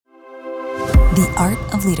The Art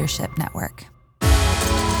of Leadership Network.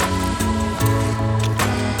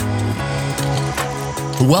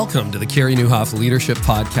 Welcome to the Carey Nieuwhof Leadership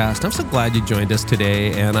Podcast. I'm so glad you joined us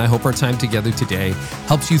today, and I hope our time together today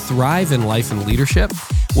helps you thrive in life and leadership.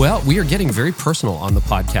 Well, we are getting very personal on the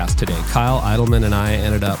podcast today. Kyle Idleman and I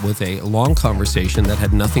ended up with a long conversation that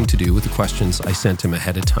had nothing to do with the questions I sent him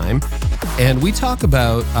ahead of time. And we talk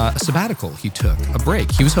about a sabbatical he took, a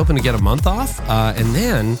break. He was hoping to get a month off, and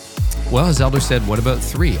then, well, his elder said, what about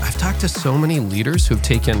 3? I've talked to so many leaders who've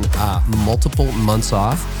taken multiple months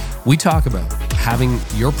off. We talk about having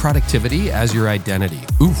your productivity as your identity.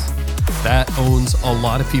 Oof, that owns a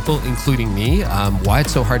lot of people, including me. Why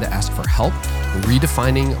it's so hard to ask for help.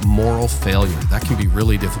 Redefining moral failure. That can be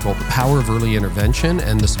really difficult. The power of early intervention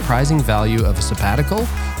and the surprising value of a sabbatical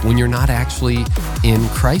when you're not actually in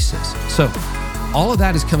crisis. So all of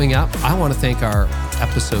that is coming up. I want to thank our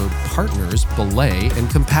episode partners, Belay and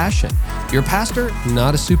Compassion. You're a pastor,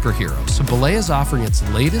 not a superhero. So Belay is offering its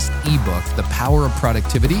latest ebook, The Power of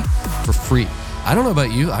Productivity, for free. I don't know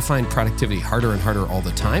about you, I find productivity harder and harder all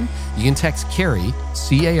the time. You can text Carey,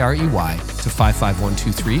 C-A-R-E-Y, to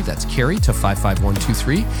 55123. That's Carey to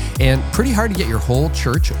 55123. And pretty hard to get your whole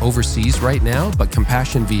church overseas right now, but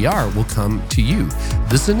Compassion VR will come to you.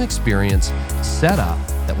 This is an experience set up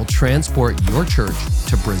that will transport your church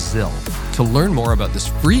to Brazil. To learn more about this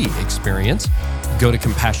free experience, go to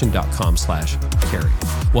compassion.com/Carey.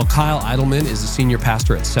 Well, Kyle Idleman is a senior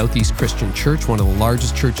pastor at Southeast Christian Church, one of the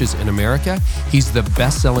largest churches in America. He's the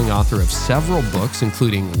best-selling author of several books,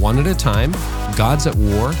 including One at a Time, God's at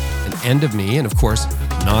War, and End of Me, and of course,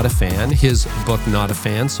 Not a Fan. His book, Not a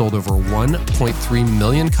Fan, sold over 1.3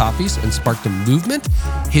 million copies and sparked a movement.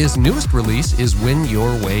 His newest release is When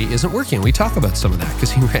Your Way Isn't Working. We talk about some of that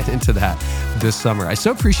because he ran into that this summer. I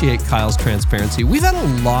so appreciate Kyle's transparency. We've had a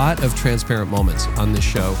lot of transparent moments on this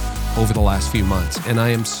show over the last few months, and I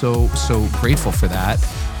am so grateful for that,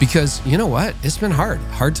 because you know what? It's been hard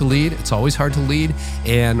to lead. It's always hard to lead,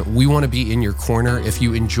 and we want to be in your corner. If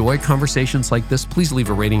you enjoy conversations like this, please leave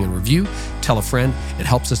a rating and review. Tell a friend. It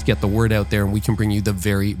helps us get the word out there, and we can bring you the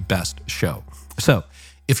very best show. So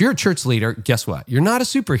if you're a church leader, guess what? You're not a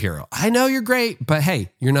superhero. I know you're great, but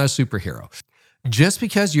hey, you're not a superhero. Just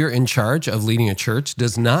because you're in charge of leading a church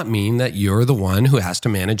does not mean that you're the one who has to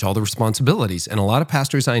manage all the responsibilities. And a lot of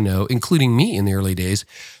pastors I know, including me in the early days,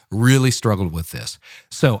 really struggled with this.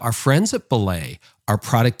 So our friends at Belay are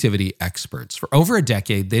productivity experts. For over a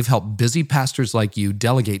decade, they've helped busy pastors like you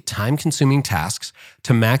delegate time-consuming tasks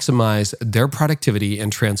to maximize their productivity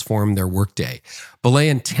and transform their workday. Belay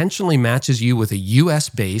intentionally matches you with a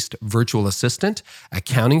US-based virtual assistant,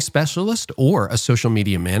 accounting specialist, or a social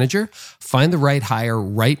media manager. Find the right hire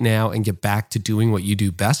right now and get back to doing what you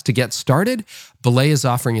do best. To get started, Belay is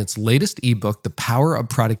offering its latest ebook, The Power of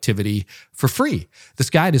Productivity, for free.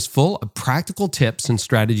 This guide is full of practical tips and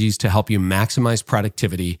strategies to help you maximize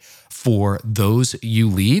productivity for those you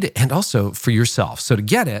lead and also for yourself. So to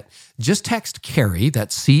get it, just text Carey,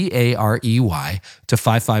 that's C-A-R-E-Y, to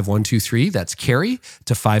 55123. That's Carey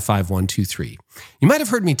to 55123. You might have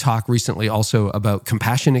heard me talk recently also about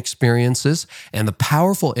compassion experiences and the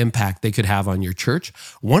powerful impact they could have on your church.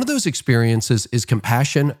 One of those experiences is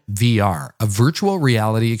Compassion VR, a virtual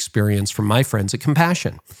reality experience from my friends at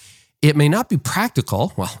Compassion. It may not be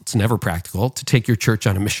practical, well, it's never practical, to take your church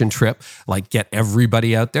on a mission trip, like get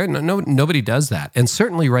everybody out there. Nobody does that. And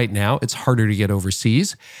certainly right now, it's harder to get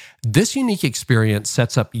overseas. This unique experience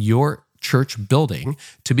sets up your church building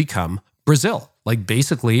to become Brazil. Like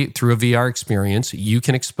basically through a VR experience, you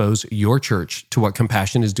can expose your church to what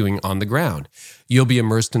Compassion is doing on the ground. You'll be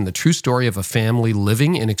immersed in the true story of a family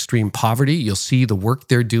living in extreme poverty. You'll see the work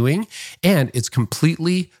they're doing, and it's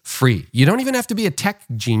completely free. You don't even have to be a tech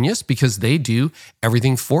genius because they do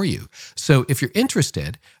everything for you. So if you're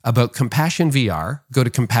interested about Compassion VR, go to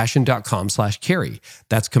compassion.com/Carey.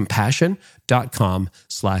 That's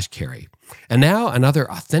compassion.com/Carey. And now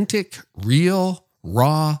another authentic, real,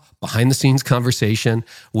 raw, behind-the-scenes conversation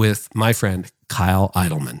with my friend, Kyle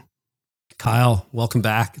Idleman. Kyle, welcome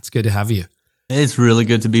back. It's good to have you. It's really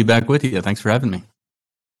good to be back with you. Thanks for having me.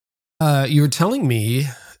 You were telling me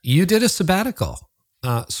you did a sabbatical,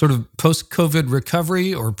 sort of post-COVID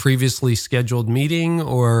recovery or previously scheduled meeting,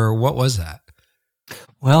 or what was that?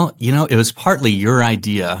 Well, it was partly your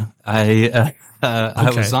idea. I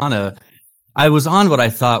was on what I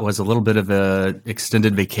thought was a little bit of a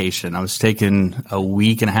extended vacation. I was taking a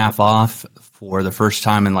week and a half off for the first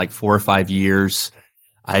time in like 4 or 5 years.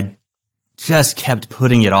 I just kept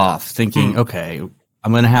putting it off, thinking, okay,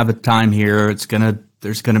 I'm going to have a time here. There's going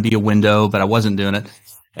to be a window, but I wasn't doing it.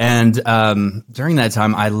 And during that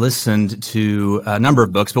time, I listened to a number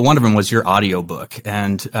of books, but one of them was your audiobook.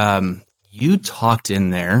 And you talked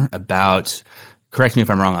in there about, correct me if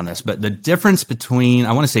I'm wrong on this, but the difference between,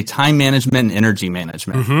 I want to say, time management and energy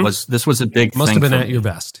management was a big thing. Must have been at your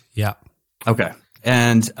best. Yeah. Okay.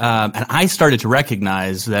 And I started to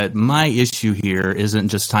recognize that my issue here isn't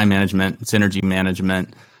just time management, it's energy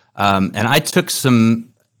management. And I took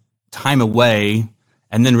some time away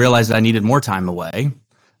and then realized I needed more time away.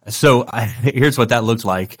 So here's what that looked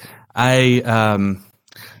like. I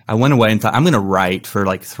went away and thought, I'm going to write for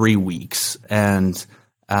like 3 weeks and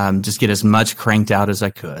just get as much cranked out as I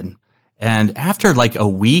could. And after like a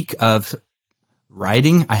week of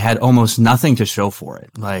writing, I had almost nothing to show for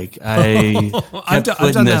it. Like I've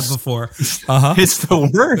done that before. It's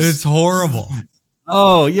the worst. It's horrible.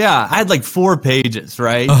 Oh yeah, I had like 4 pages,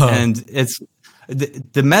 right? And it's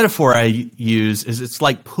the metaphor I use is it's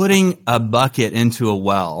like putting a bucket into a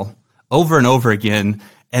well over and over again,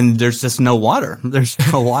 and there's just no water. There's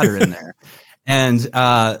no water in there. And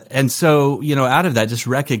so, out of that, just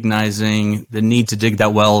recognizing the need to dig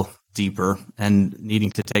that well deeper and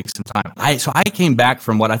needing to take some time. So I came back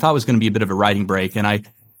from what I thought was going to be a bit of a writing break, and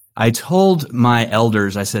I told my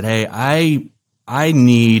elders, I said, hey, I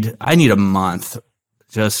need a month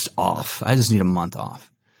just off. I just need a month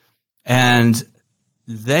off. And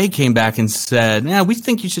they came back and said, yeah, we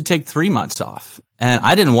think you should take 3 months off. And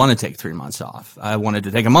I didn't want to take 3 months off. I wanted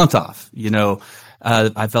to take a month off.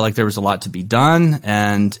 I felt like there was a lot to be done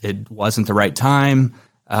and it wasn't the right time.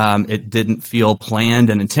 It didn't feel planned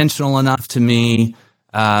and intentional enough to me.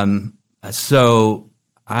 So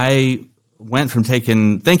I went from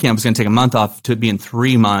thinking I was going to take a month off to it being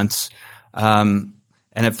 3 months. And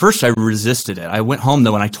at first I resisted it. I went home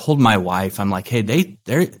though and I told my wife, I'm like, hey,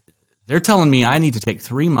 they're telling me I need to take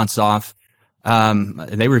 3 months off.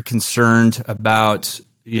 They were concerned about,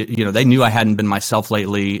 they knew I hadn't been myself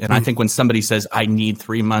lately. And I think when somebody says I need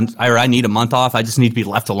 3 months or I need a month off, I just need to be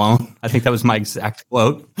left alone. I think that was my exact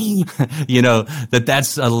quote,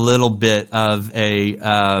 that's a little bit of that's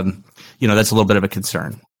a little bit of a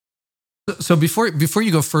concern. So before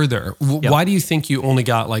you go further, why do you think you only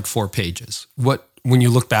got like 4 pages? When you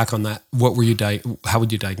look back on that, how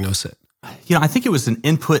would you diagnose it? I think it was an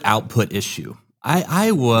input-output issue.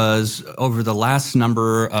 I was, over the last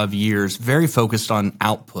number of years, very focused on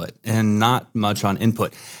output and not much on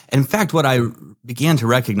input. And in fact, what I began to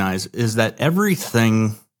recognize is that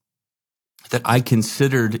everything that I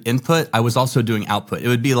considered input, I was also doing output. It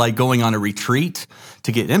would be like going on a retreat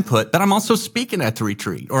to get input, but I'm also speaking at the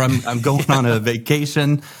retreat, or I'm going on a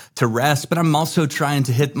vacation to rest, but I'm also trying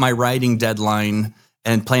to hit my writing deadline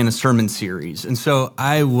and plan a sermon series. And so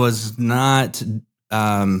I was not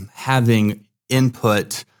having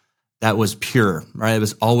input that was pure, right? I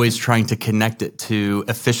was always trying to connect it to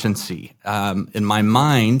efficiency. In my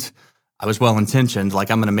mind, I was well-intentioned,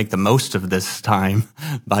 like I'm going to make the most of this time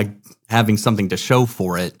by having something to show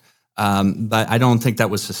for it. But I don't think that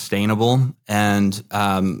was sustainable. And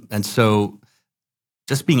so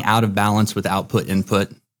just being out of balance with output,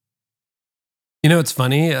 input. It's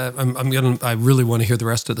funny. I really want to hear the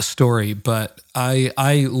rest of the story, but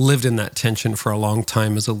I lived in that tension for a long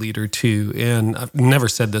time as a leader too. And I've never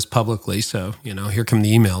said this publicly. So, here come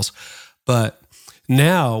the emails, but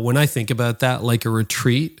now when I think about that, like a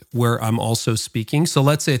retreat where I'm also speaking. So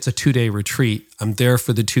let's say it's a 2-day retreat. I'm there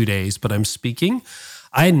for the 2 days, but I'm speaking.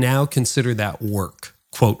 I now consider that work,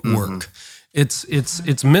 quote, work.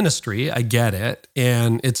 It's ministry. I get it.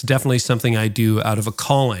 And it's definitely something I do out of a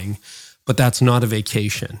calling. But that's not a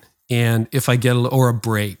vacation. And if I get or a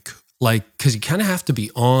break, because you kind of have to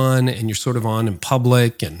be on and you're sort of on in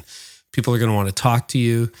public and people are going to want to talk to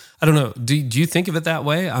you. I don't know. Do you think of it that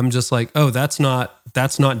way? I'm just like, oh, that's not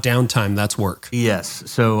downtime. That's work. Yes.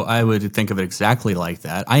 So I would think of it exactly like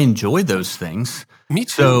that. I enjoy those things. Me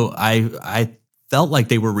too. So I felt like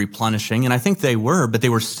they were replenishing, and I think they were, but they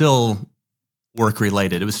were still work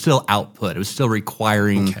related. It was still output. It was still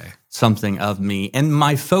requiring something of me. And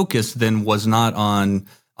my focus then was not on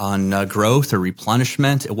growth or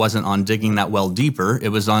replenishment. It wasn't on digging that well deeper. It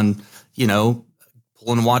was on,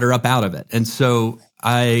 pulling water up out of it. And so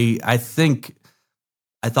I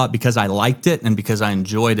thought because I liked it and because I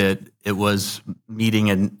enjoyed it, it was meeting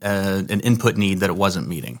an input need that it wasn't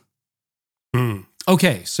meeting.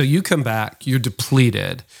 Okay. So you come back, you're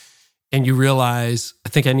depleted, and you realize, I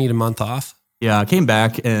think I need a month off. Yeah. I came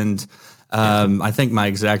back and I think my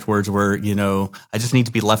exact words were, I just need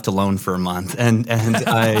to be left alone for a month. And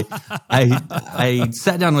I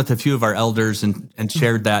sat down with a few of our elders and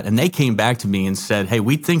shared that. And they came back to me and said, hey,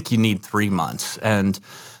 we think you need 3 months. And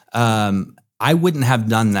I wouldn't have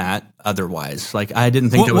done that otherwise. Like, I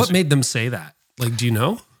didn't think what made them say that? Like, do you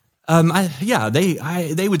know?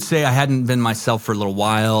 They would say I hadn't been myself for a little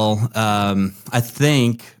while. I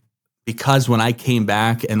think because when I came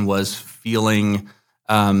back and was feeling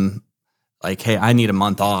like, hey, I need a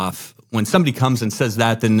month off. When somebody comes and says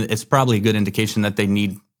that, then it's probably a good indication that they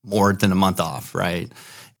need more than a month off, right?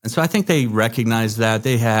 And so I think they recognized that.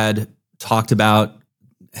 They had talked about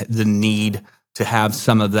the need to have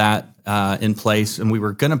some of that in place, and we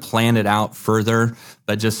were going to plan it out further,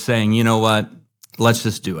 but just saying, you know what, let's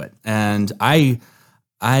just do it. And I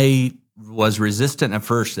was resistant at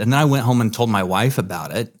first, and then I went home and told my wife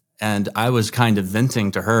about it, and I was kind of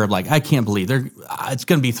venting to her, like, I can't believe it's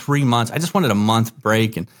going to be 3 months. I just wanted a month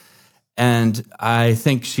break, and I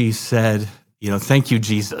think she said, thank you,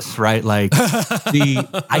 Jesus, right? Like,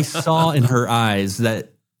 I saw in her eyes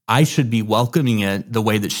that I should be welcoming it the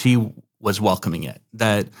way that she was welcoming it,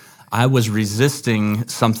 that I was resisting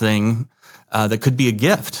something that could be a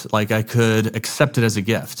gift, like I could accept it as a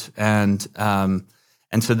gift. And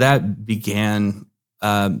so that began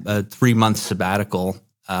a 3-month sabbatical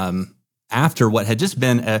after what had just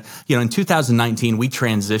been, in 2019, we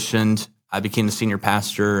transitioned. I became the senior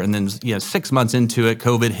pastor, and then 6 months into it,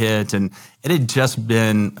 COVID hit, and it had just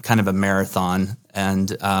been kind of a marathon,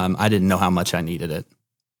 and I didn't know how much I needed it.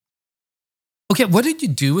 Okay, what did you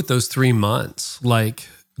do with those 3 months? Like,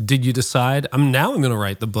 did you decide, I'm going to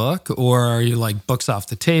write the book, or are you like, books off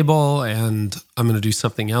the table and I'm going to do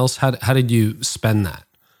something else? How did you spend that?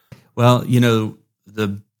 Well,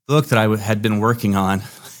 the book that I had been working on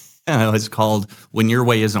was called When Your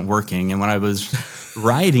Way Isn't Working. And when I was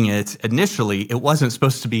writing it, initially, it wasn't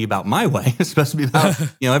supposed to be about my way. It's supposed to be about,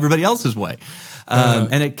 everybody else's way.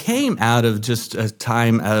 And it came out of just a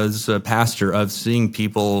time as a pastor of seeing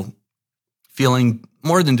people feeling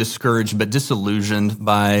more than discouraged, but disillusioned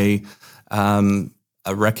by a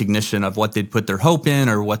recognition of what they'd put their hope in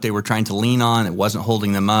or what they were trying to lean on. It wasn't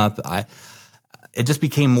holding them up. It just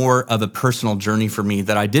became more of a personal journey for me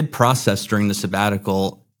that I did process during the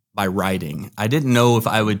sabbatical by writing. I didn't know if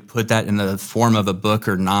I would put that in the form of a book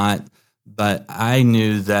or not, but I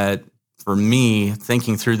knew that for me,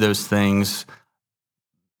 thinking through those things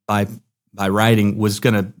by writing was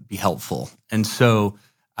going to be helpful. And so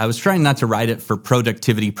I was trying not to write it for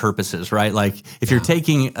productivity purposes, right? Like, if you're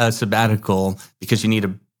taking a sabbatical because you need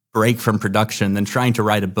a break from production, then trying to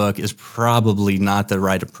write a book is probably not the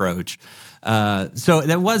right approach. So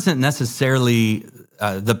that wasn't necessarily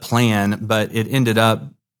the plan, but it ended up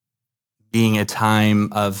being a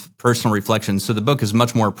time of personal reflection. So the book is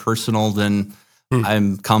much more personal than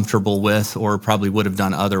I'm comfortable with or probably would have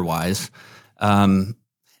done otherwise. And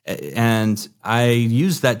I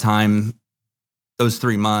used that time, those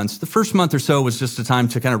 3 months. The first month or so was just a time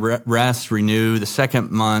to kind of rest, renew. The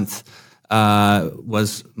second month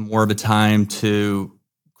was more of a time to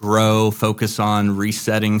grow, focus on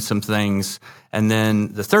resetting some things. And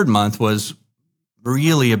then the third month was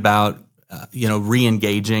really about,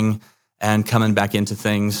 re-engaging and coming back into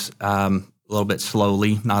things a little bit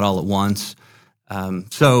slowly, not all at once.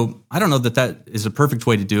 So I don't know that is a perfect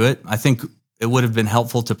way to do it. I think it would have been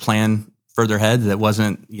helpful to plan further ahead. That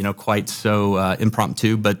wasn't, quite so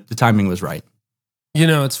impromptu, but the timing was right.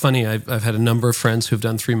 It's funny. I've had a number of friends who've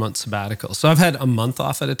done 3-month sabbatical. So I've had a month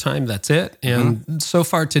off at a time. That's it. And so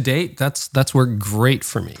far to date, that's worked great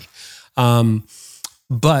for me.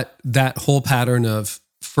 But that whole pattern of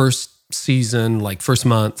first season, like first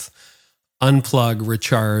month, unplug,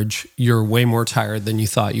 recharge, you're way more tired than you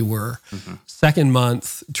thought you were. Second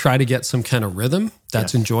month, try to get some kind of rhythm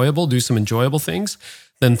that's enjoyable, do some enjoyable things.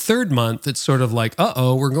 Then third month, it's sort of like,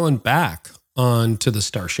 we're going back onto the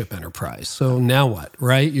Starship Enterprise. So now what,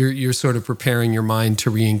 right? You're sort of preparing your mind to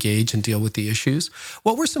re-engage and deal with the issues.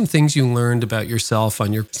 What were some things you learned about yourself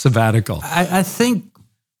on your sabbatical? I think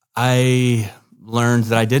I learned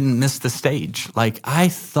that I didn't miss the stage. Like, I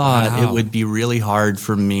thought it would be really hard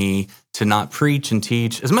for me to not preach and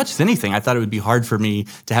teach. As much as anything, I thought it would be hard for me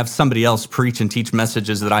to have somebody else preach and teach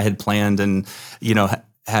messages that I had planned and,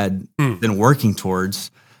 had been working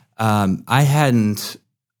towards. I hadn't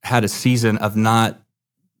had a season of not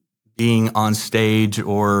being on stage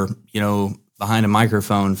or, behind a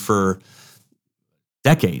microphone for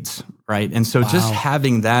decades, right? And so just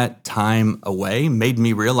having that time away made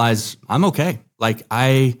me realize I'm okay. Like,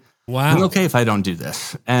 I'm okay if I don't do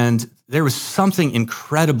this. And there was something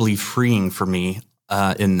incredibly freeing for me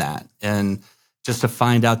in that. And just to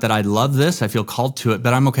find out that I love this, I feel called to it,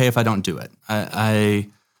 but I'm okay if I don't do it. I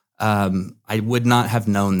would not have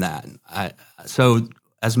known that. So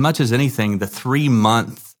as much as anything, the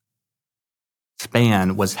 3-month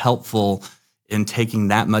span was helpful in taking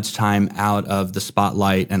that much time out of the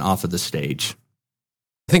spotlight and off of the stage.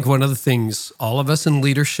 I think one of the things all of us in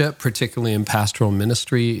leadership, particularly in pastoral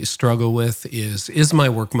ministry, struggle with is my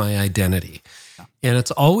work my identity? Yeah. And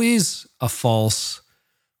it's always a false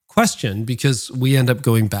question because we end up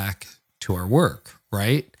going back to our work,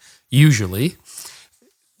 right? Usually.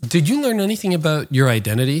 Did you learn anything about your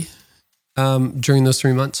identity during those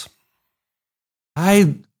 3 months?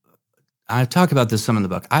 I talk about this some in the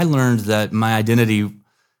book. I learned that my identity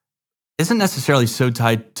isn't necessarily so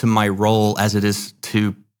tied to my role as it is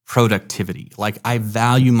to productivity. Like, I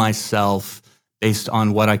value myself based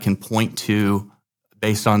on what I can point to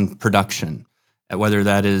based on production, whether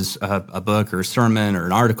that is a book or a sermon or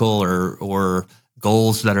an article or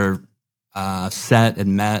goals that are set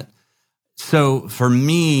and met. So for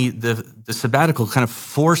me, the sabbatical kind of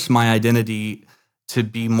forced my identity to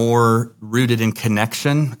be more rooted in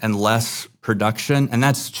connection and less production. And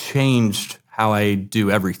that's changed how I do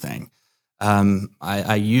everything.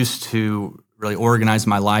 I used to really organize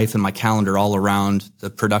my life and my calendar all around the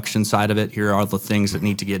production side of it. Here are all the things that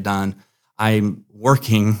need to get done. I'm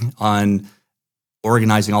working on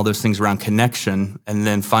organizing all those things around connection and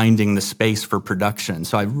then finding the space for production.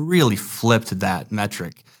 So I really flipped that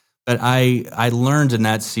metric. But I learned in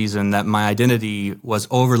that season that my identity was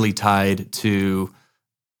overly tied to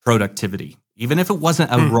productivity. Even if it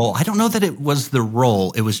wasn't a role, I don't know that it was the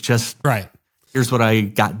role. It was just, right. Here's what I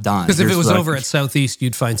got done. Because if it was over at Southeast,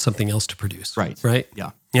 you'd find something else to produce. Right. Right?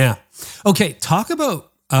 Yeah. Yeah. Okay, talk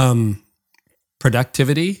about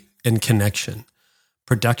productivity and connection.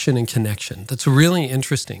 Production and connection. That's really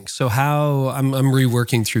interesting. So how, I'm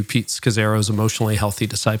reworking through Pete Scazzero's Emotionally Healthy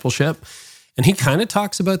Discipleship. And he kind of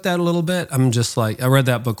talks about that a little bit. I'm just like, I read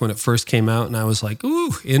that book when it first came out and I was like,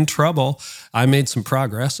 ooh, in trouble. I made some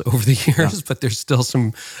progress over the years, but there's still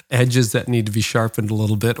some edges that need to be sharpened a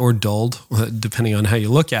little bit or dulled, depending on how you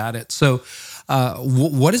look at it. So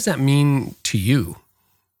what does that mean to you?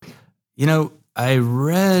 You know, I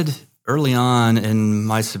read early on in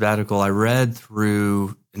my sabbatical, I read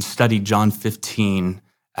through and studied John 15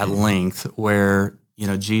 at length, where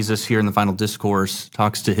Jesus here in the final discourse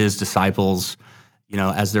talks to his disciples,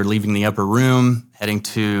 as they're leaving the upper room, heading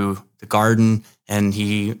to the garden, and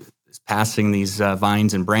he is passing these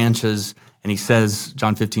vines and branches, and he says,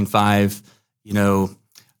 John 15:5,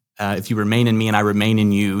 if you remain in me and I remain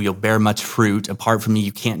in you, you'll bear much fruit. Apart from me,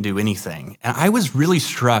 you can't do anything. And I was really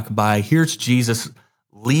struck by, here's Jesus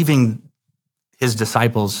leaving his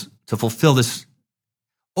disciples to fulfill this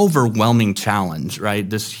overwhelming challenge, right?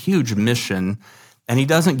 This huge mission. And he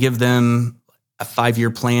doesn't give them a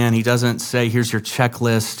 5-year plan. He doesn't say, here's your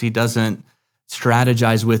checklist. He doesn't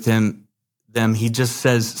strategize with them. He just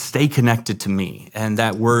says, stay connected to me. And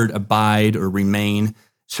that word abide or remain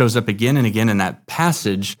shows up again and again in that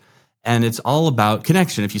passage. And it's all about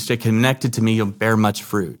connection. If you stay connected to me, you'll bear much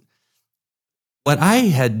fruit. What I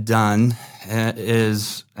had done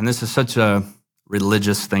is, and this is such a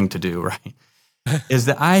religious thing to do, right? Is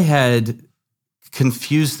that I had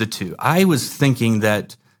confused the two. I was thinking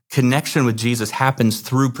that connection with Jesus happens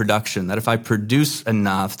through production, that if I produce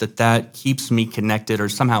enough, that keeps me connected or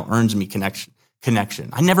somehow earns me connection.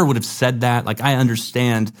 I never would have said that. Like, I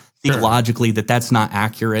understand theologically that that's not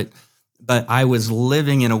accurate, but I was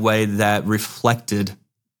living in a way that reflected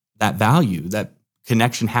that value, that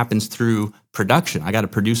connection happens through production. I got to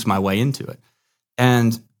produce my way into it.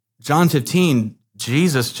 And John 15,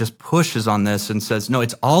 Jesus just pushes on this and says, no,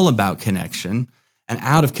 it's all about connection. And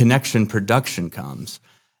out of connection, production comes.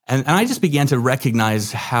 And I just began to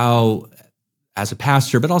recognize how, as a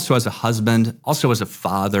pastor, but also as a husband, also as a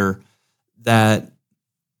father, that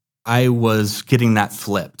I was getting that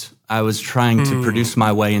flipped. I was trying to produce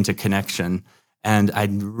my way into connection. And I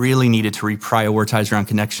really needed to reprioritize around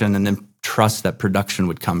connection and then trust that production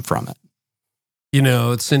would come from it.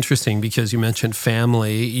 It's interesting because you mentioned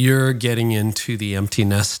family. You're getting into the empty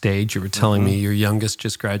nest stage. You were telling me your youngest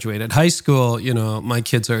just graduated high school. My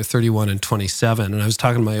kids are 31 and 27. And I was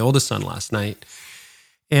talking to my oldest son last night.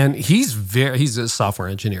 And he's a software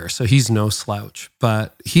engineer, so he's no slouch.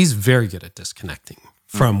 But he's very good at disconnecting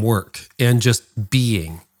from work and just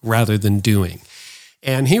being rather than doing.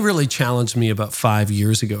 And he really challenged me about 5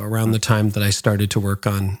 years ago, around the time that I started to work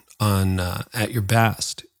on At Your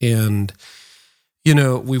Best. And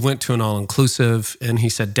we went to an all-inclusive, and he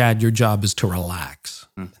said, Dad, your job is to relax.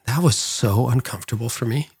 That was so uncomfortable for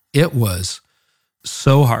me. It was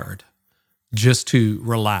so hard just to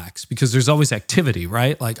relax because there's always activity,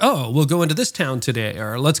 right? Like, oh, we'll go into this town today,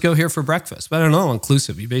 or let's go here for breakfast. But an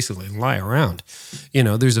all-inclusive, you basically lie around.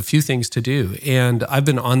 There's a few things to do. And I've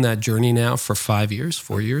been on that journey now for 5 years,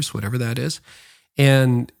 4 years, whatever that is.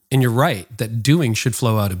 And And you're right that doing should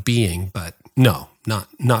flow out of being, but no,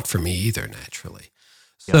 not for me either, naturally.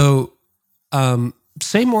 Yeah. So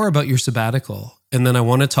say more about your sabbatical. And then I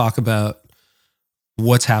want to talk about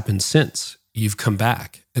what's happened since you've come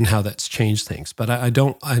back and how that's changed things. But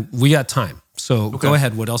we got time. So Go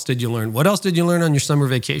ahead. What else did you learn? What else did you learn on your summer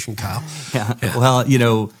vacation, Kyle? Yeah. Well,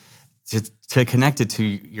 to connect it to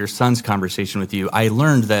your son's conversation with you, I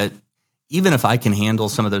learned that even if I can handle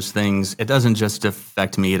some of those things, it doesn't just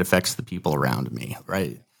affect me, it affects the people around me,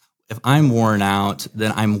 right? If I'm worn out,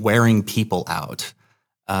 then I'm wearing people out.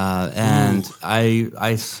 And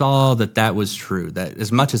I saw that was true, that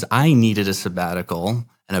as much as I needed a sabbatical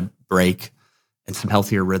and a break and some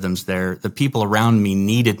healthier rhythms there, the people around me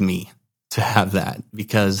needed me to have that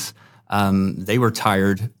because they were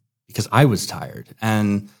tired because I was tired.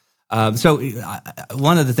 And so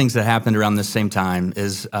one of the things that happened around the same time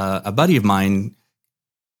is a buddy of mine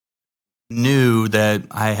knew that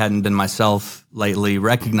I hadn't been myself lately,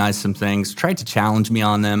 recognized some things, tried to challenge me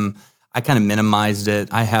on them. I kind of minimized it.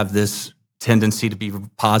 I have this tendency to be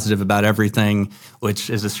positive about everything, which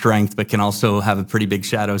is a strength, but can also have a pretty big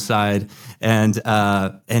shadow side. And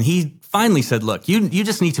he finally said, look, you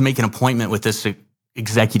just need to make an appointment with this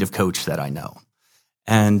executive coach that I know.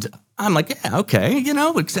 And I'm like, yeah, okay,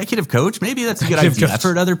 executive coach, maybe that's a good idea. I've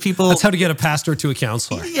heard other people. That's how to get a pastor to a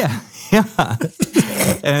counselor. Yeah.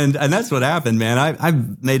 and that's what happened, man. I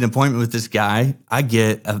made an appointment with this guy. I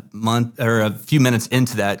get a month or a few minutes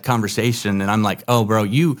into that conversation, and I'm like, oh, bro,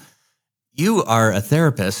 you are a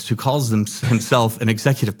therapist who calls himself an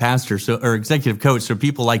executive pastor, or executive coach, so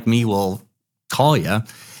people like me will call you.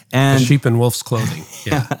 And a sheep in wolf's clothing.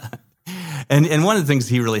 Yeah. And one of the things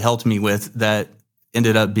he really helped me with that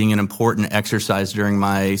ended up being an important exercise during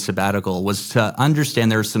my sabbatical was to understand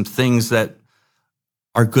there are some things that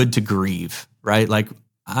are good to grieve, right? Like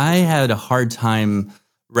I had a hard time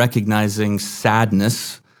recognizing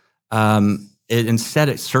sadness. Instead,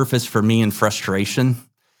 it surfaced for me in frustration.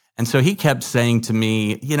 And so he kept saying to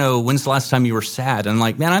me, when's the last time you were sad? And I'm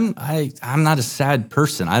like, man, I'm not a sad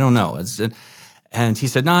person. I don't know. And he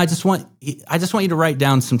said, no, I just want you to write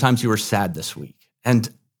down sometimes you were sad this week. And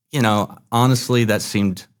honestly, that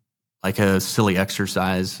seemed like a silly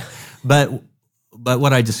exercise. But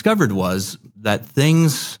what I discovered was that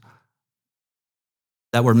things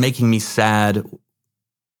that were making me sad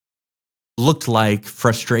looked like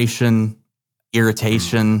frustration,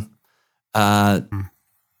 irritation.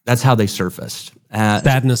 That's how they surfaced.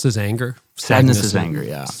 Sadness is anger. Sadness is anger,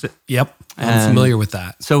 yeah. Yep, I'm familiar with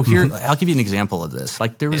that. So here, I'll give you an example of this.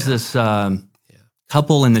 Like there was this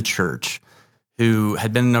couple in the church who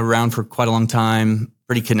had been around for quite a long time,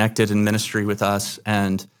 pretty connected in ministry with us.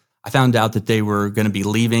 And I found out that they were going to be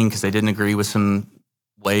leaving because they didn't agree with some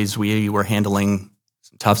ways we were handling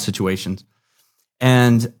some tough situations.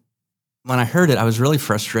 And when I heard it, I was really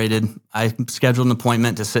frustrated. I scheduled an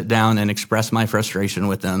appointment to sit down and express my frustration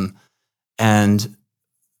with them. And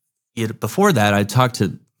before that, I talked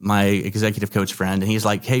to my executive coach friend, and he's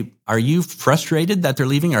like, hey, are you frustrated that they're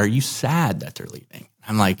leaving, or are you sad that they're leaving?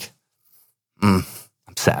 I'm like, I'm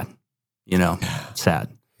sad, sad.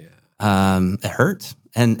 Yeah. It hurts.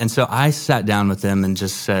 And so I sat down with them and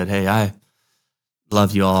just said, hey, I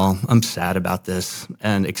love you all. I'm sad about this,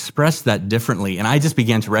 and expressed that differently. And I just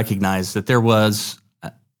began to recognize that there was,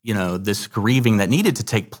 this grieving that needed to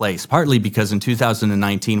take place, partly because in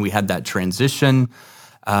 2019, we had that transition,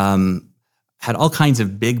 had all kinds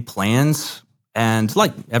of big plans. And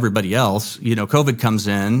like everybody else, COVID comes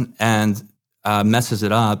in and messes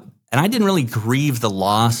it up. And I didn't really grieve the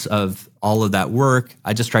loss of all of that work.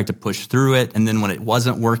 I just tried to push through it. And then when it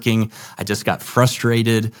wasn't working, I just got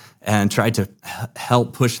frustrated and tried to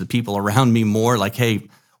help push the people around me more like, hey,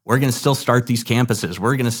 we're going to still start these campuses.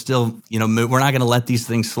 We're going to still, move. We're not going to let these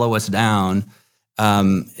things slow us down.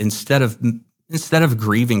 Instead of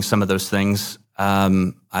grieving some of those things,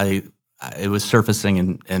 it was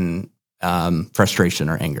surfacing in frustration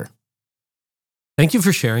or anger. Thank you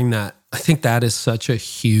for sharing that. I think that is such a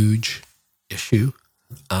huge issue.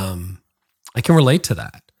 I can relate to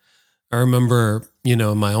that. I remember,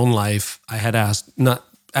 in my own life, I had asked, not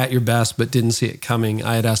at your best, but didn't see it coming.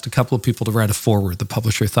 I had asked a couple of people to write a foreword. The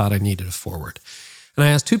publisher thought I needed a foreword. And I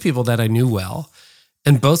asked two people that I knew well,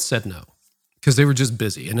 and both said no, because they were just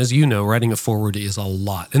busy. And as you know, writing a foreword is a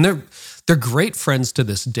lot. And they're great friends to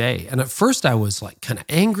this day. And at first I was like kind of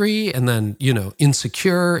angry and then,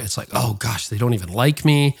 insecure. It's like, oh gosh, they don't even like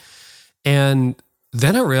me. And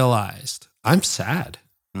then I realized I'm sad.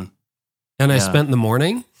 And I spent the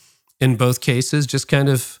morning in both cases just kind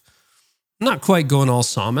of not quite going all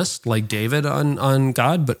psalmist like David on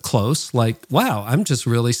God, but close. Like, wow, I'm just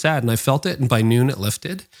really sad. And I felt it. And by noon it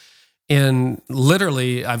lifted. And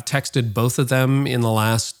literally I've texted both of them in the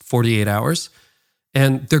last 48 hours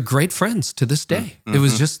and they're great friends to this day. It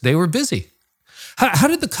was just, they were busy. How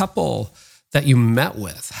did the couple that you met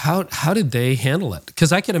with, how did they handle it?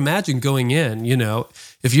 Because I can imagine going in,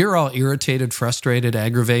 if you're all irritated, frustrated,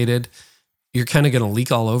 aggravated, you're kind of going to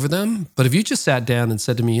leak all over them. But if you just sat down and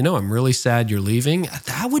said to me, I'm really sad you're leaving,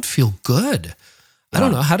 that would feel good. Yeah. I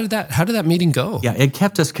don't know. How did that meeting go? Yeah, it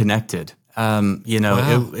kept us connected. Wow.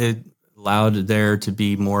 It allowed there to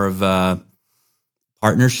be more of a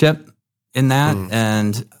partnership in that.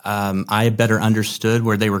 And I better understood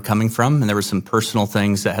where they were coming from. And there were some personal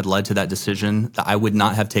things that had led to that decision that I would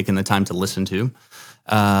not have taken the time to listen to.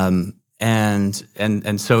 And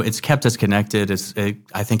so it's kept us connected.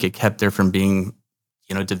 I think it kept there from being,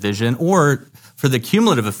 division, or for the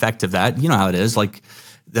cumulative effect of that, how it is, like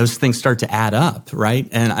those things start to add up, right?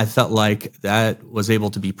 And I felt like that was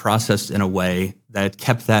able to be processed in a way that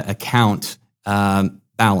kept that account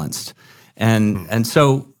balanced. And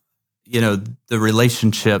so, the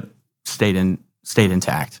relationship stayed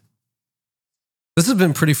intact. This has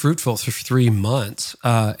been pretty fruitful for 3 months.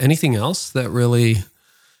 Anything else that really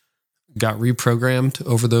got reprogrammed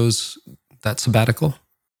over that sabbatical?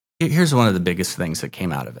 Here's one of the biggest things that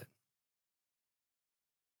came out of it.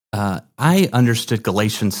 I understood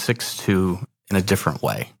Galatians 6:2 in a different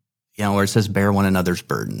way, where it says, bear one another's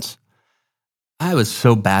burdens. I was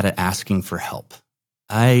so bad at asking for help.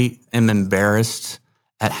 I am embarrassed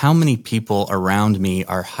at how many people around me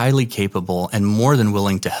are highly capable and more than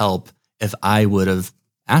willing to help if I would have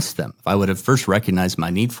asked them, if I would have first recognized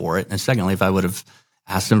my need for it, and secondly, if I would have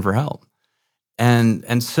asked them for help.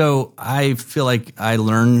 And so I feel like I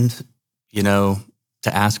learned,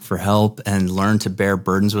 to ask for help and learn to bear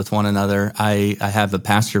burdens with one another. I have a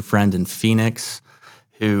pastor friend in Phoenix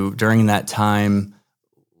who, during that time,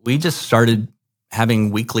 we just started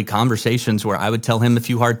having weekly conversations where I would tell him a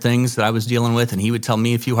few hard things that I was dealing with, and he would tell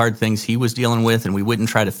me a few hard things he was dealing with, and we wouldn't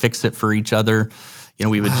try to fix it for each other.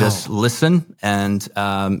 We would just listen and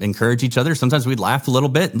encourage each other. Sometimes we'd laugh a little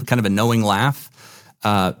bit, kind of a knowing laugh.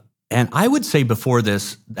 And I would say before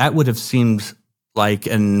this, that would have seemed like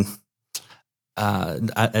it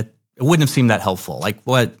wouldn't have seemed that helpful. Like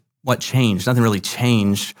what changed? Nothing really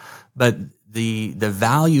changed, but the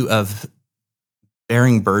value of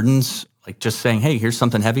bearing burdens, like just saying, hey, here's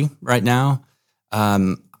something heavy right now.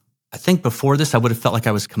 I think before this, I would have felt like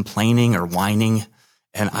I was complaining or whining,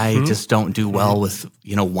 and I just don't do well with,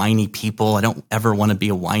 whiny people. I don't ever want to be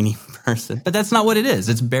a whiny person, but that's not what it is.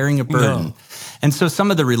 It's bearing a burden. No. And so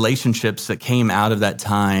some of the relationships that came out of that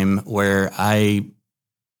time where I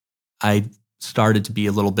started to be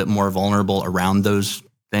a little bit more vulnerable around those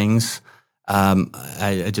things,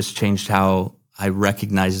 I just changed how I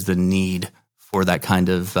recognized the need for that kind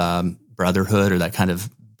of brotherhood or that kind of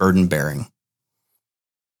burden bearing.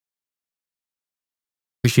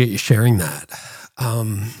 Appreciate you sharing that.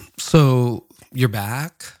 So you're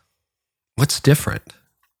back. What's different?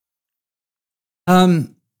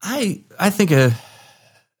 I think a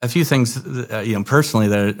few things, personally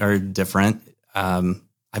that are different.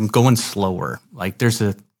 I'm going slower. Like there's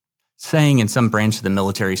a saying in some branch of the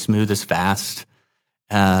military, smooth is fast,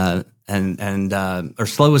 or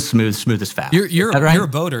slow is smooth, smooth is fast. You're right? You're a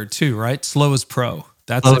boater too, right? Slow is pro.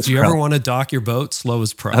 That's slow if you ever want to dock your boat, slow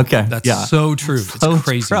is pro. Okay. That's so true. Slow it's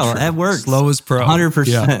crazy pro. true. That works. Slow is pro. 100%.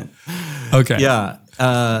 Yeah. Okay. Yeah.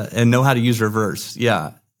 And know how to use reverse.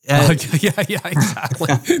 Yeah. Yeah, exactly.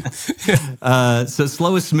 So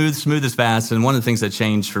slow is smooth, smooth is fast. And one of the things that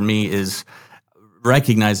changed for me is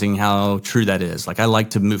recognizing how true that is. Like I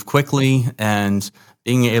like to move quickly, and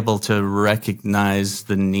being able to recognize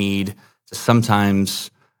the need to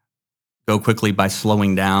sometimes go quickly by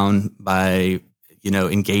slowing down, by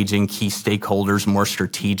engaging key stakeholders more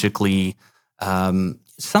strategically.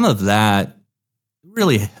 Some of that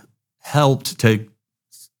really helped to,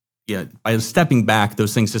 by stepping back,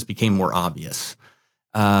 those things just became more obvious.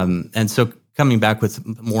 And so coming back with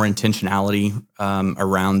more intentionality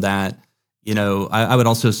around that, I would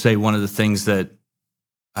also say one of the things that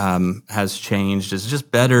has changed is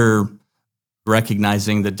just better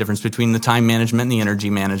recognizing the difference between the time management and the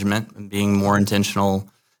energy management, and being more intentional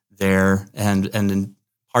there. And then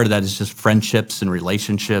part of that is just friendships and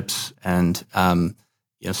relationships, and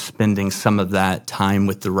spending some of that time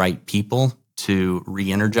with the right people to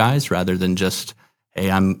re-energize, rather than just,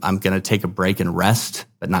 hey, I'm going to take a break and rest,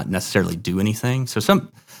 but not necessarily do anything. So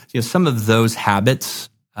some of those habits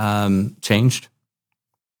changed.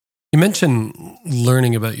 You mentioned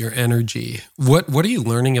learning about your energy. What are you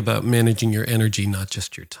learning about managing your energy, not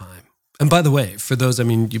just your time? And by the way, for those,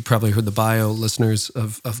 you probably heard the bio listeners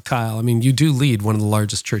of Kyle. You do lead one of the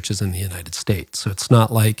largest churches in the United States. So it's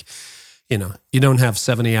not like, you don't have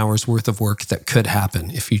 70 hours worth of work that could happen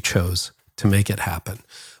if you chose to make it happen.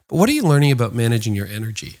 But what are you learning about managing your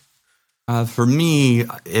energy? For me,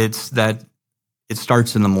 it's that it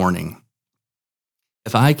starts in the morning.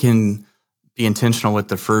 If I can be intentional with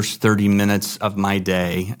the first 30 minutes of my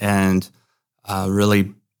day and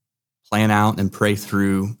really plan out and pray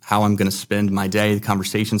through how I'm going to spend my day, the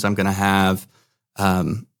conversations I'm going to have.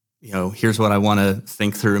 Here's what I want to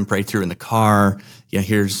think through and pray through in the car.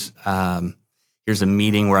 Here's a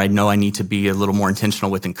meeting where I know I need to be a little more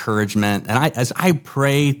intentional with encouragement. And as I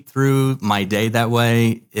pray through my day that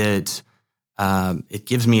way, it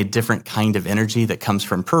gives me a different kind of energy that comes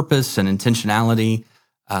from purpose and intentionality.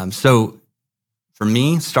 So for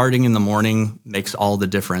me, starting in the morning makes all the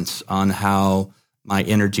difference on how my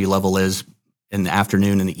energy level is in the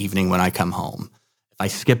afternoon and the evening when I come home. If I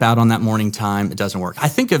skip out on that morning time, it doesn't work. I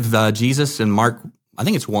think of Jesus in Mark, I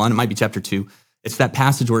think it's 1, it might be chapter 2. It's that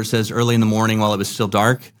passage where it says early in the morning while it was still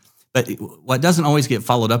dark. But what doesn't always get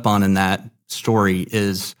followed up on in that story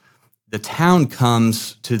is the town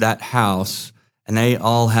comes to that house and they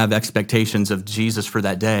all have expectations of Jesus for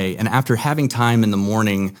that day. And after having time in the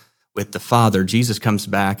morning with the Father, Jesus comes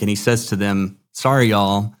back and he says to them, sorry,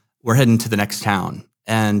 y'all, we're heading to the next town.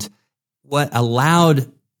 And what allowed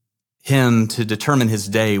him to determine his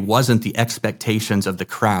day wasn't the expectations of the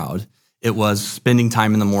crowd. It was spending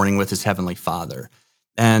time in the morning with his heavenly Father.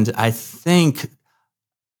 And I think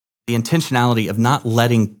the intentionality of not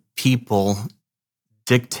letting people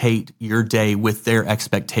dictate your day with their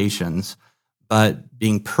expectations, but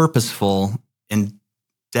being purposeful in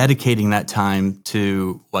dedicating that time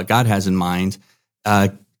to what God has in mind,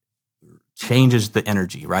 changes the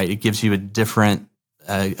energy, right? It gives you a different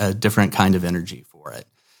kind of energy for it.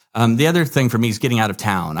 The other thing for me is getting out of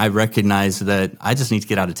town. I recognize that I just need to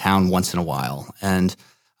get out of town once in a while, and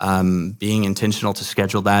being intentional to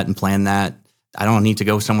schedule that and plan that. I don't need to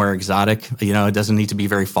go somewhere exotic. It doesn't need to be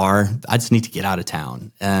very far. I just need to get out of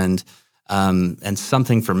town, and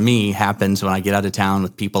something for me happens when I get out of town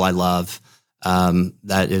with people I love.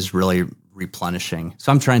 That is really replenishing.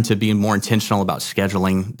 So I'm trying to be more intentional about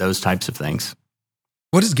scheduling those types of things.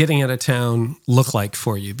 What does getting out of town look like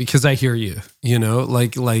for you? Because I hear you,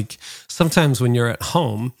 like sometimes when you're at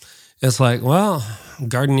home, it's like, well,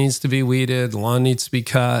 garden needs to be weeded, lawn needs to be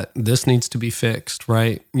cut, this needs to be fixed,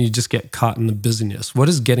 right? You just get caught in the busyness. What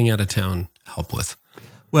does getting out of town help with?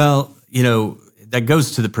 Well, that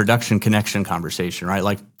goes to the production connection conversation, right?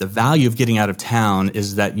 Like the value of getting out of town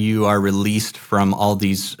is that you are released from all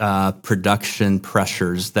these production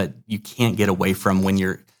pressures that you can't get away from when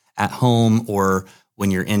you're at home or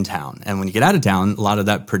when you're in town. And when you get out of town, a lot of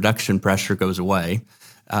that production pressure goes away.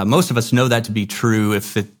 Most of us know that to be true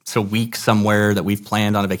if it's a week somewhere that we've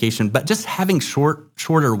planned on a vacation, but just having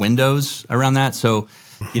shorter windows around that. So,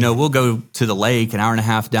 we'll go to the lake an hour and a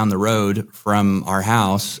half down the road from our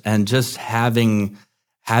house, and just having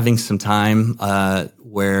some time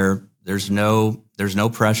where there's no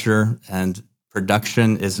pressure and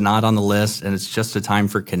production is not on the list, and it's just a time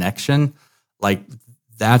for connection. Like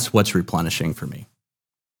that's what's replenishing for me.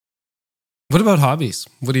 What about hobbies?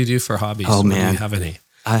 What do you do for hobbies? Oh man, do you have any?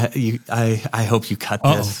 I hope you cut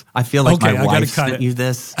this. I feel like my wife sent you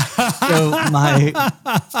this. So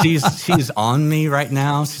she's on me right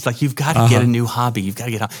now. She's like, you've got to get a new hobby. You've got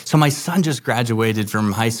to get. So my son just graduated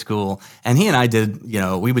from high school, and he and I did.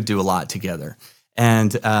 We would do a lot together.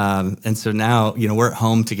 And so now, we're at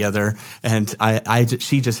home together, and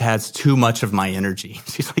she just has too much of my energy.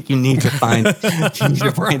 She's like, you need to find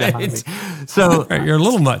a hobby. So you're a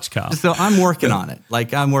little much, Kyle. So I'm working on it.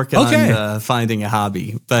 Like I'm working on finding a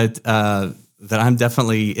hobby, but that I'm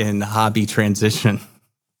definitely in hobby transition.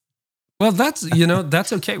 Well,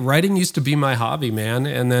 that's okay. Writing used to be my hobby, man,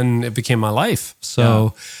 and then it became my life.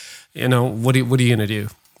 So, what are you going to do?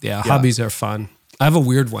 Yeah, hobbies are fun. I have a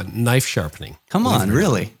weird one, knife sharpening. Come on,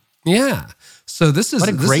 really? Yeah. So this is... What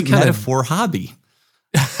a great metaphor hobby.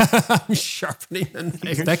 I'm sharpening a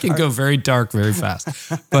knife. That can go very dark very fast.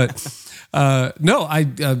 But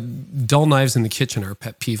dull knives in the kitchen are a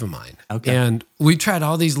pet peeve of mine. Okay. And we tried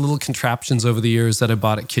all these little contraptions over the years that I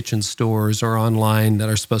bought at kitchen stores or online that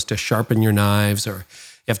are supposed to sharpen your knives, or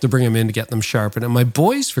you have to bring them in to get them sharpened. And my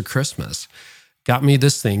boys for Christmas got me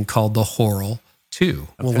this thing called the Horrell 2. Okay.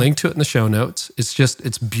 We'll link to it in the show notes.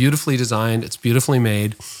 It's beautifully designed. It's beautifully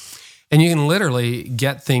made. And you can literally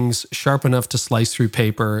get things sharp enough to slice through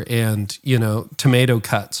paper, and, tomato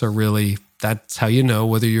cuts are really that's how you know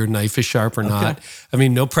whether your knife is sharp or not. I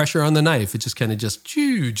mean, no pressure on the knife. It just kind of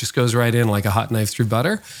just goes right in like a hot knife through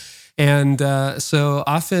butter. And so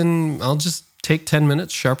often I'll just take 10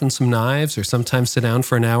 minutes, sharpen some knives, or sometimes sit down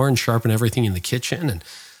for an hour and sharpen everything in the kitchen. And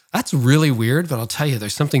that's really weird, but I'll tell you,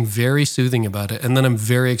 there's something very soothing about it. And then I'm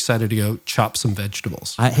very excited to go chop some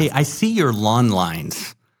vegetables. Hey, I see your lawn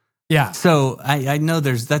lines. Yeah. So I know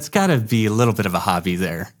that's got to be a little bit of a hobby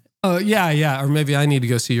there. Oh, yeah. Or maybe I need to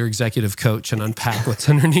go see your executive coach and unpack what's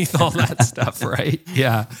underneath all that stuff, right?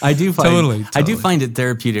 Yeah. I do find Totally. I do find it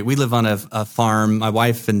therapeutic. We live on a farm. My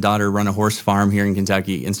wife and daughter run a horse farm here in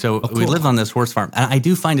Kentucky. And so we live on this horse farm. And I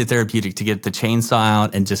do find it therapeutic to get the chainsaw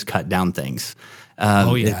out and just cut down things.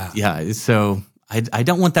 So I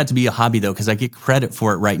don't want that to be a hobby though, because I get credit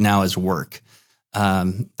for it right now as work. I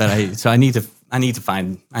need to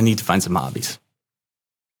find some hobbies.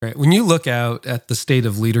 Right. When you look out at the state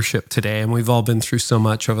of leadership today, and we've all been through so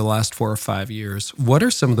much over the last 4 or 5 years, what are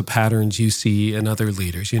some of the patterns you see in other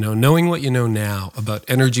leaders? Knowing what you know now about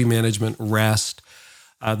energy management, rest,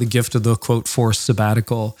 the gift of the quote forced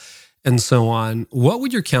sabbatical, and so on, what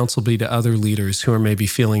would your counsel be to other leaders who are maybe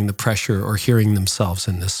feeling the pressure or hearing themselves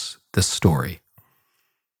in this story?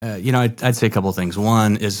 I'd say a couple of things.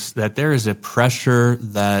 One is that there is a pressure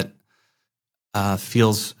that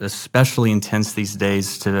feels especially intense these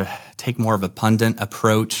days to take more of a pundit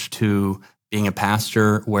approach to being a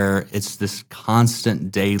pastor, where it's this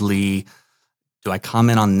constant daily, do I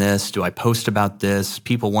comment on this? Do I post about this?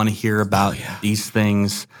 People want to hear about these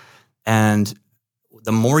things. And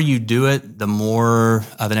the more you do it, the more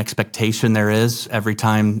of an expectation there is every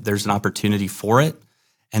time there's an opportunity for it.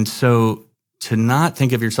 And so to not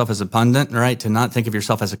think of yourself as a pundit, right? To not think of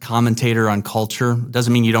yourself as a commentator on culture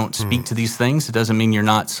doesn't mean you don't speak to these things. It doesn't mean you're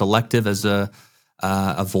not selective as a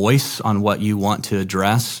voice on what you want to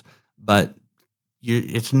address. But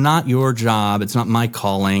it's not your job. It's not my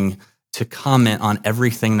calling to comment on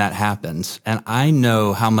everything that happens. And I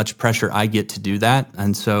know how much pressure I get to do that.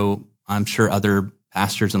 And so I'm sure other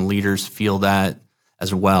pastors and leaders feel that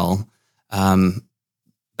as well.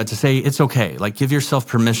 But to say it's okay, like give yourself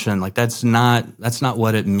permission, like that's not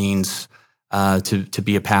what it means to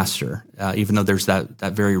be a pastor, even though there's that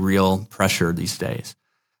very real pressure these days.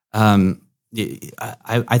 I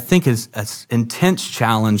think it's an intense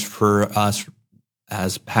challenge for us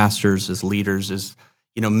as pastors, as leaders, is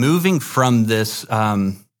moving from this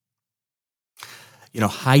high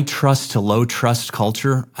trust to low trust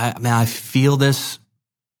culture. I feel this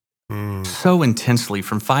so intensely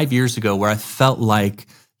from 5 years ago, where I felt like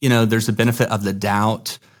there's a benefit of the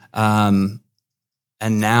doubt, and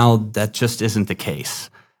now that just isn't the case.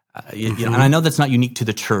 And I know that's not unique to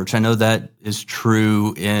the church. I know that is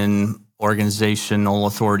true in organizational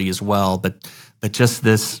authority as well. But just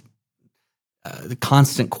this the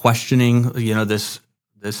constant questioning, this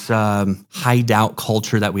high doubt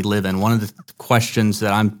culture that we live in. One of the questions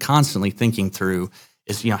that I'm constantly thinking through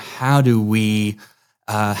is, how do we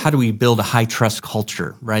build a high trust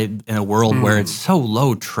culture, right, in a world where it's so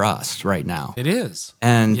low trust right now? It is.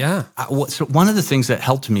 And so one of the things that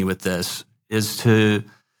helped me with this is to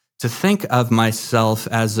think of myself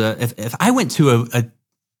as if I went to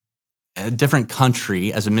a different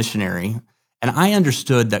country as a missionary, and I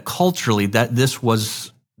understood that culturally that this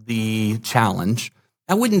was the challenge,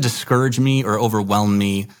 that wouldn't discourage me or overwhelm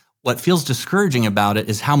me. What feels discouraging about it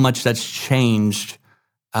is how much that's changed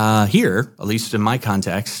here, at least in my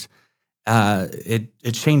context.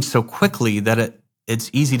 It changed so quickly that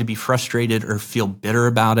it's easy to be frustrated or feel bitter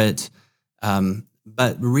about it.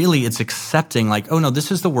 But really, it's accepting, like, oh no,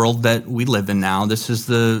 this is the world that we live in now. This is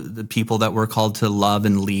the people that we're called to love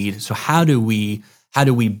and lead. So how do we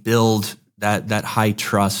build that high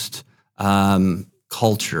trust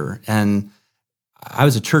culture? And I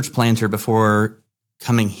was a church planter before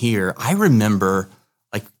coming here. I remember,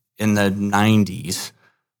 like in the 90s,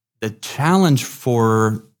 the challenge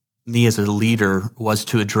for me as a leader was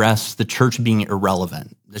to address the church being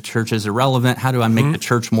irrelevant. The church is irrelevant. How do I make the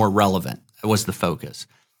church more relevant? That was the focus.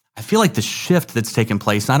 I feel like the shift that's taken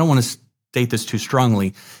place, and I don't want to state this too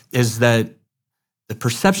strongly, is that the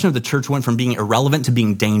perception of the church went from being irrelevant to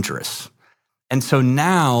being dangerous. And so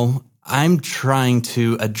now I'm trying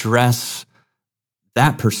to address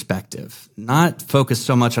that perspective, not focus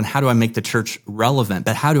so much on how do I make the church relevant,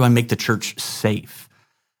 but how do I make the church safe?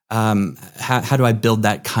 How do I build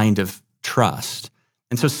that kind of trust?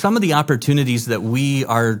 And so some of the opportunities that we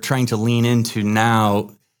are trying to lean into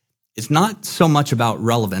now is not so much about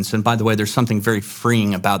relevance. And by the way, there's something very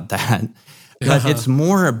freeing about that. But it's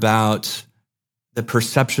more about the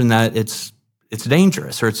perception that it's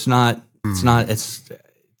dangerous, or it's not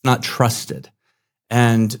trusted.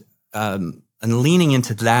 And and leaning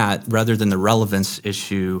into that rather than the relevance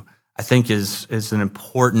issue, I think is an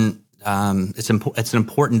important it's an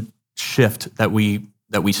important shift that we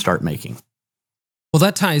start making. Well,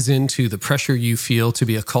 that ties into the pressure you feel to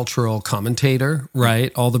be a cultural commentator,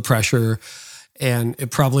 right? All the pressure. And it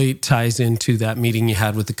probably ties into that meeting you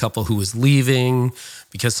had with the couple who was leaving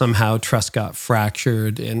because somehow trust got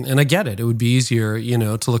fractured. And I get it. It would be easier,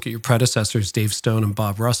 to look at your predecessors, Dave Stone and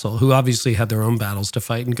Bob Russell, who obviously had their own battles to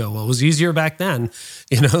fight and go, well, it was easier back then.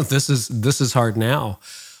 This is hard now.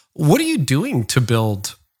 What are you doing to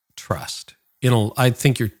build trust? I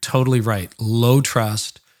think you're totally right. Low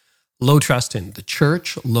trust in the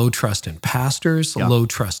church, low trust in pastors, low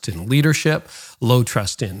trust in leadership, low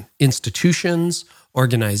trust in institutions,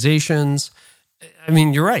 organizations. I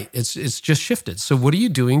mean, you're right. It's just shifted. So what are you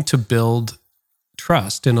doing to build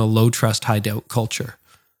trust in a low trust, high doubt culture?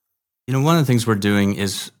 One of the things we're doing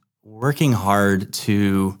is working hard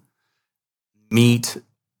to meet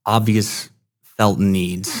obvious felt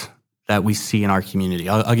needs that we see in our community.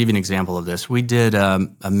 I'll give you an example of this. We did a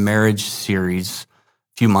marriage series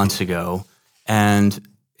few months ago. And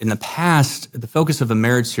in the past, the focus of a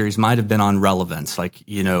marriage series might have been on relevance. Like,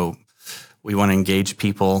 we want to engage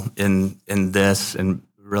people in this and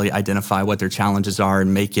really identify what their challenges are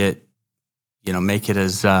and make it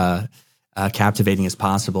as captivating as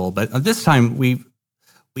possible. But this time we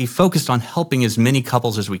focused on helping as many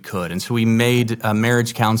couples as we could. And so we made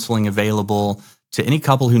marriage counseling available to any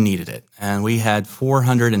couple who needed it. And we had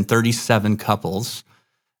 437 couples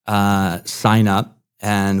sign up.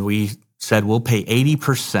 And we said, we'll pay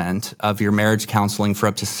 80% of your marriage counseling for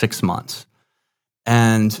up to 6 months.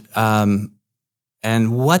 And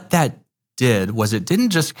what that did was it didn't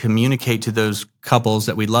just communicate to those couples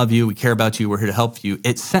that we love you, we care about you, we're here to help you.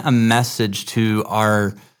 It sent a message to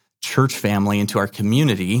our church family and to our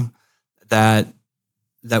community that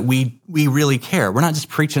we really care. We're not just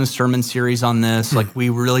preaching a sermon series on this. Like, we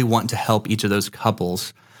really want to help each of those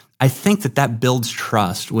couples. I think that builds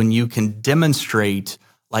trust when you can demonstrate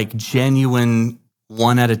like genuine,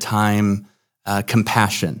 one at a time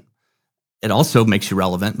compassion. It also makes you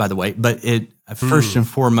relevant, by the way, but it first and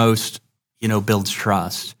foremost, builds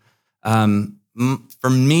trust. For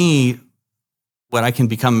me, what I can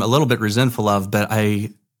become a little bit resentful of, but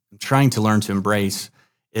I'm trying to learn to embrace,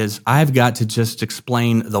 is I've got to just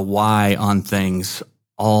explain the why on things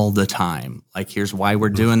all the time. Like, here's why we're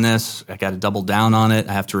doing this. I got to double down on it.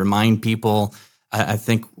 I have to remind people. I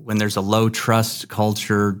think when there's a low trust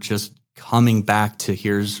culture, just coming back to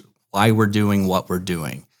here's why we're doing what we're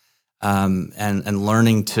doing, and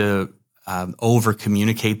learning to over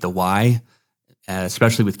communicate the why,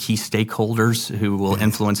 especially with key stakeholders who will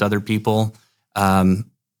influence other people. That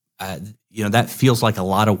feels like a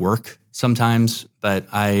lot of work sometimes, but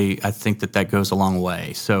I think that goes a long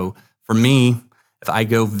way. So for me, if I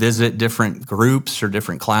go visit different groups or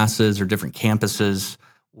different classes or different campuses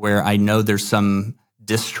where I know there's some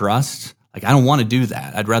distrust, like, I don't want to do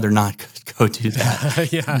that. I'd rather not go do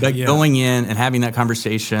that. Going in and having that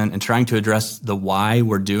conversation and trying to address the why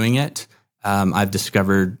we're doing it, I've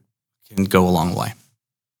discovered can go a long way.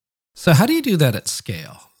 So how do you do that at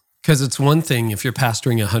scale? Because it's one thing if you're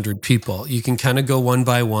pastoring 100 people, you can kind of go one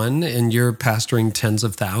by one, and you're pastoring tens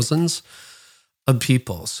of thousands of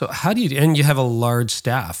people. So how do you, and you have a large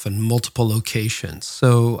staff and multiple locations.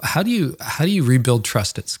 So how do you rebuild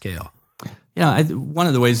trust at scale? Yeah, one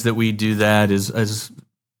of the ways that we do that is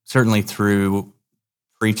certainly through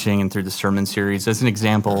preaching and through the sermon series. As an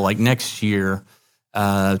example, like next year,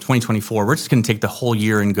 2024, we're just going to take the whole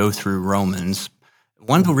year and go through Romans.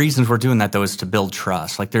 One of the reasons we're doing that, though, is to build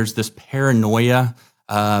trust. Like, there's this paranoia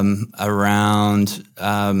around,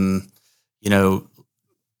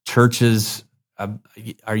 churches.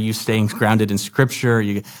 Are you staying grounded in Scripture?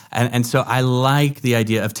 And so I like the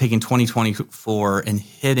idea of taking 2024 and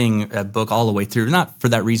hitting a book all the way through, not for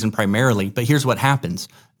that reason primarily, but here's what happens.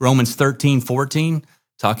 Romans 13:14,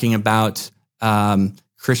 talking about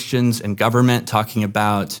Christians and government, talking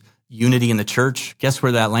about unity in the church. Guess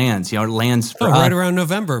where that lands? It lands for right around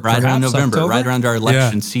November. Right around November, October? right around our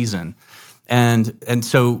election season. And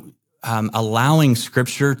so allowing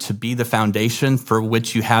Scripture to be the foundation for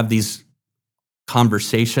which you have these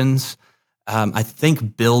conversations, I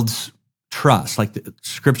think builds trust. Like,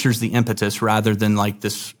 Scripture's the impetus rather than like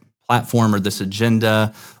this platform or this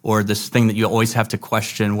agenda or this thing that you always have to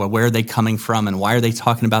question. Well, where are they coming from and why are they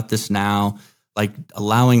talking about this now? Like,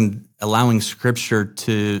 allowing Scripture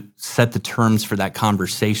to set the terms for that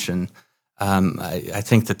conversation. I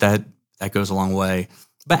think that goes a long way.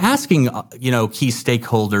 But asking key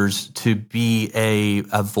stakeholders to be a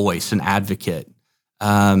voice, an advocate.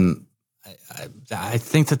 I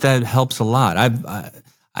think that helps a lot.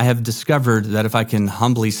 I have discovered that if I can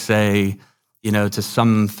humbly say, to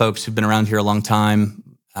some folks who've been around here a long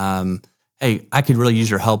time, hey, I could really use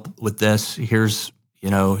your help with this. Here's,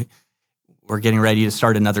 we're getting ready to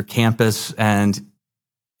start another campus, and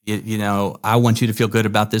I want you to feel good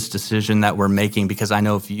about this decision that we're making, because I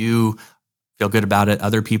know if you feel good about it,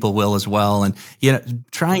 other people will as well. And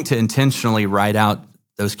trying to intentionally write out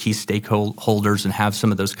those key stakeholders and have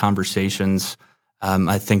some of those conversations,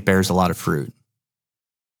 I think bears a lot of fruit.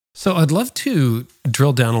 So I'd love to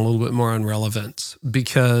drill down a little bit more on relevance,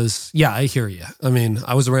 because, I hear you. I mean,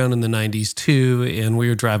 I was around in the 90s too, and we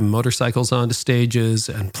were driving motorcycles onto stages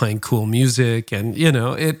and playing cool music. And,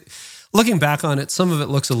 looking back on it, some of it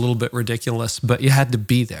looks a little bit ridiculous, but you had to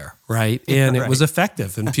be there, right? And It was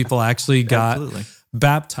effective, and people actually got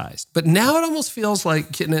baptized. But now it almost feels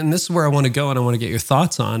like, and this is where I want to go, and I want to get your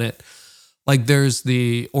thoughts on it, like there's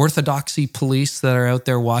the orthodoxy police that are out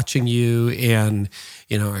there watching you, and,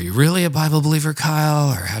 are you really a Bible believer,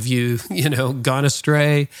 Kyle? Or have you, gone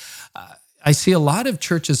astray? I see a lot of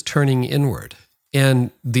churches turning inward.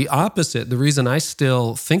 And the opposite, the reason I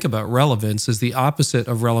still think about relevance is the opposite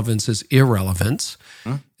of relevance is irrelevance.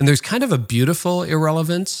 And there's kind of a beautiful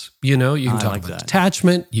irrelevance. You can talk about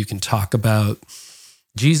detachment. You can talk about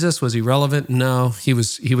Jesus. Was he relevant? No, he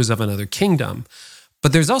was of another kingdom.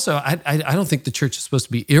 But there's also, I don't think the church is supposed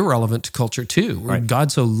to be irrelevant to culture too. Right.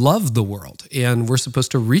 God so loved the world, and we're supposed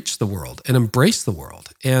to reach the world and embrace the world.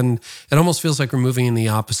 And it almost feels like we're moving in the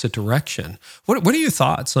opposite direction. What are your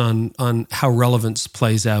thoughts on how relevance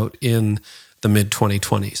plays out in the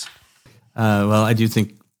mid-2020s? Well, I do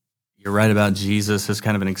think you're right about Jesus as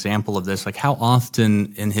kind of an example of this. Like, how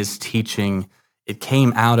often in his teaching it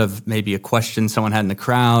came out of maybe a question someone had in the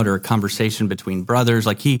crowd or a conversation between brothers.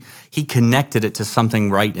 Like he connected it to something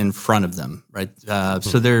right in front of them, right?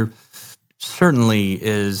 So there certainly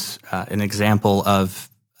is an example of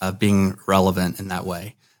being relevant in that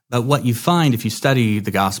way. But what you find if you study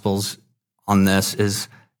the Gospels on this is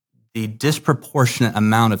the disproportionate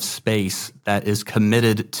amount of space that is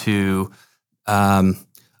committed to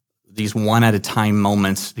these one-at-a-time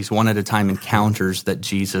moments, these one-at-a-time encounters that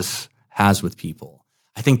Jesus has with people.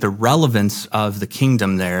 I think the relevance of the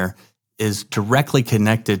kingdom there is directly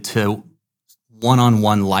connected to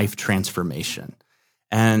one-on-one life transformation.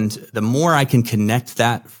 And the more I can connect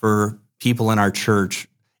that for people in our church,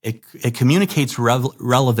 it communicates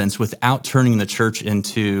relevance without turning the church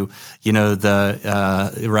into,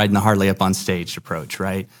 the riding the Harley up on stage approach,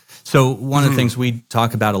 right? So one of the things we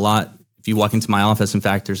talk about a lot, if you walk into my office, in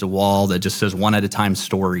fact, there's a wall that just says one-at-a-time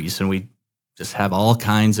stories, and we just have all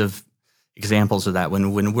kinds of examples of that.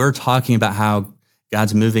 When we're talking about how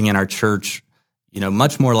God's moving in our church,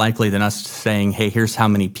 much more likely than us saying, hey, here's how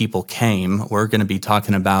many people came, we're going to be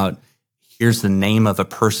talking about, here's the name of a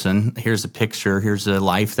person, here's a picture, here's a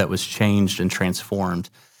life that was changed and transformed.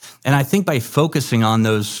 And I think by focusing on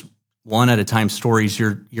those one-at-a-time stories,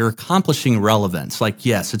 you're accomplishing relevance. Like,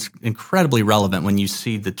 yes, it's incredibly relevant when you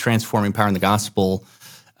see the transforming power in the gospel,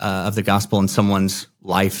 in someone's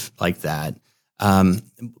life like that.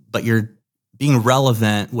 But you're being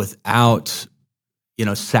relevant without,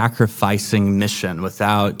 sacrificing mission,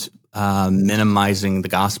 without minimizing the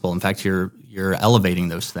gospel. In fact, you're elevating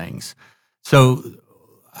those things. So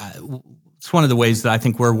it's one of the ways that I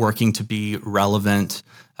think we're working to be relevant.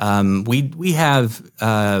 We have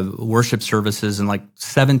worship services in like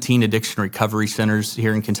 17 addiction recovery centers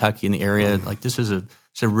here in Kentucky in the area. Like it's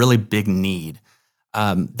a really big need.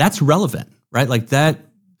 That's relevant, right? Like that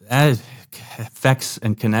affects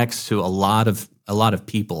and connects to a lot of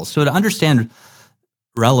people. So to understand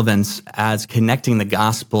relevance as connecting the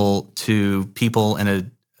gospel to people in a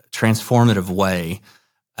transformative way,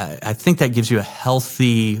 I think that gives you a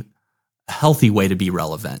healthy way to be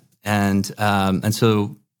relevant. And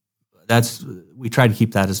so we try to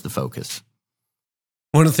keep that as the focus.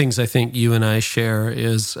 One of the things I think you and I share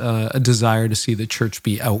is a desire to see the church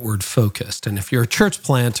be outward focused. And if you're a church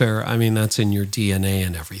planter, I mean, that's in your DNA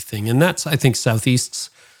and everything. And that's, I think, Southeast's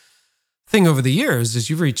thing over the years is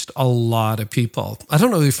you've reached a lot of people. I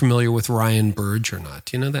don't know if you're familiar with Ryan Burge or not.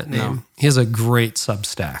 Do you know that name? No. He has a great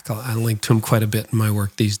Substack. I link to him quite a bit in my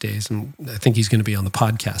work these days. And I think he's going to be on the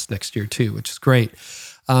podcast next year too, which is great.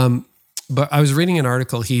 But I was reading an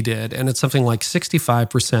article he did, and it's something like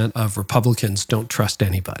 65% of Republicans don't trust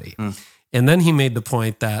anybody. And then he made the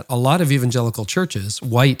point that a lot of evangelical churches,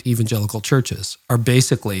 white evangelical churches, are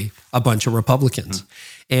basically a bunch of Republicans.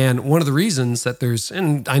 And one of the reasons that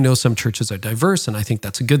and I know some churches are diverse, and I think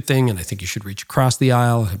that's a good thing, and I think you should reach across the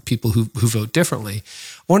aisle and have people who vote differently.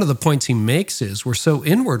 One of the points he makes is we're so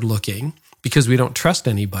inward looking because we don't trust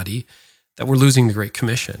anybody that we're losing the Great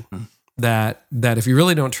Commission. That if you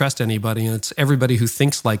really don't trust anybody, and it's everybody who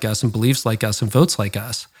thinks like us and believes like us and votes like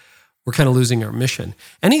us, we're kind of losing our mission.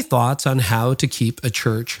 Any thoughts on how to keep a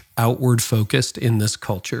church outward focused in this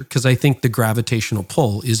culture? Because I think the gravitational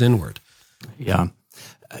pull is inward. Yeah.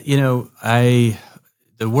 The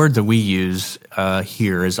word that we use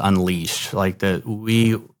here is unleashed. Like that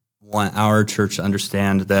we want our church to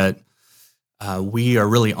understand that we are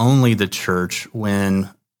really only the church when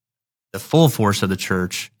the full force of the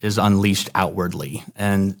church is unleashed outwardly.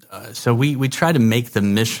 And so we try to make the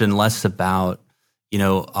mission less about,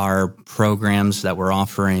 our programs that we're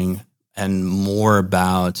offering and more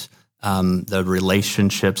about the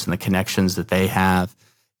relationships and the connections that they have.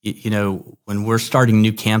 When we're starting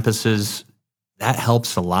new campuses, that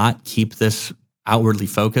helps a lot keep this outwardly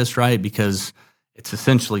focused, right? Because it's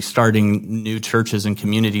essentially starting new churches and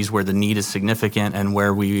communities where the need is significant and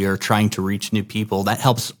where we are trying to reach new people. That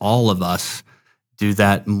helps all of us do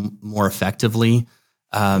that more effectively,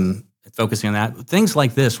 focusing on that. Things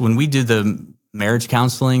like this, when we do the marriage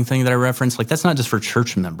counseling thing that I referenced, like that's not just for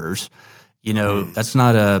church members. That's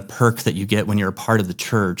not a perk that you get when you're a part of the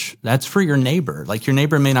church. That's for your neighbor. Like your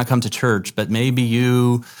neighbor may not come to church, but maybe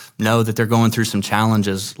you know that they're going through some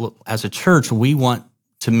challenges. As a church, we want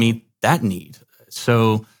to meet that need.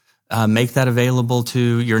 So make that available to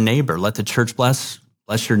your neighbor. Let the church bless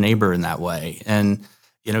your neighbor in that way. And,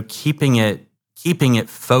 keeping it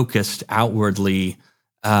focused outwardly.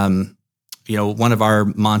 One of our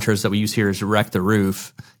mantras that we use here is wreck the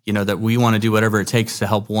roof. That we want to do whatever it takes to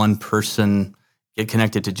help one person get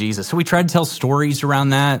connected to Jesus. So we try to tell stories around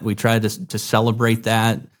that. We try to celebrate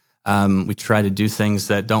that. We try to do things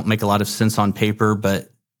that don't make a lot of sense on paper, but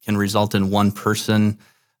can result in one person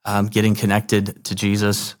getting connected to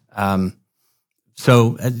Jesus.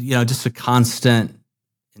 Just a constant,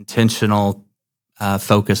 intentional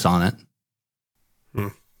focus on it.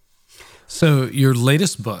 So your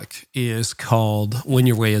latest book is called When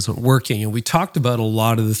Your Way Isn't Working, and we talked about a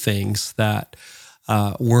lot of the things that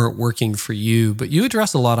weren't working for you, but you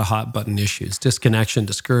address a lot of hot button issues: disconnection,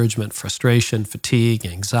 discouragement, frustration, fatigue,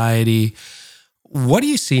 anxiety. What are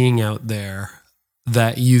you seeing out there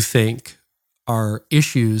that you think are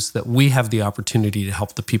issues that we have the opportunity to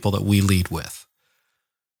help the people that we lead with?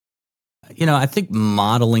 I think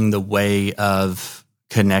modeling the way of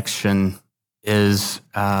connection is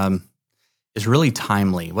really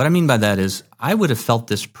timely. What I mean by that is I would have felt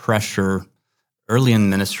this pressure early in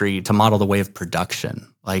ministry to model the way of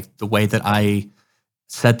production. Like the way that I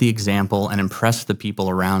set the example and impress the people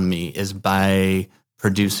around me is by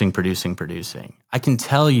producing. I can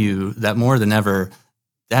tell you that more than ever,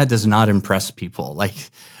 that does not impress people.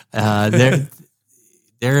 Like there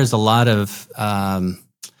is a lot of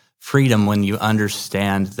freedom when you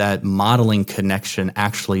understand that modeling connection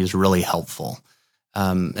actually is really helpful.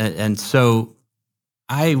 And so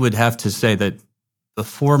I would have to say that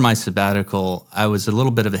before my sabbatical, I was a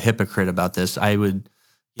little bit of a hypocrite about this. I would,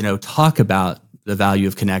 talk about the value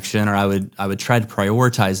of connection, or I would try to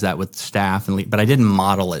prioritize that with staff, but I didn't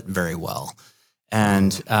model it very well.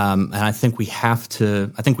 And I think we have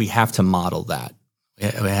to model that.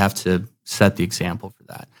 We have to set the example for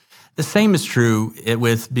that. The same is true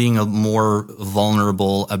with being more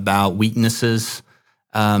vulnerable about weaknesses.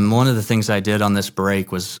 One of the things I did on this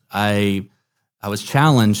break was I was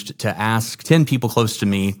challenged to ask 10 people close to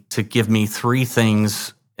me to give me 3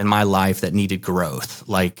 things in my life that needed growth.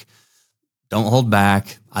 Like, don't hold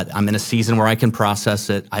back. I'm in a season where I can process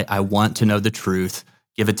it. I want to know the truth.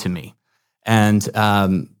 Give it to me. And,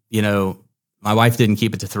 my wife didn't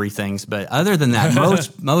keep it to 3 things, but other than that,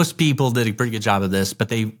 most people did a pretty good job of this,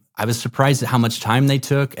 but I was surprised at how much time they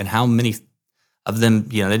took and how many of them,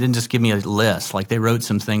 they didn't just give me a list, like they wrote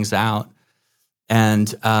some things out.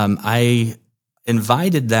 And I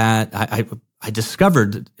invited that. I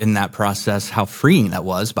discovered in that process how freeing that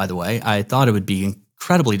was, by the way. I thought it would be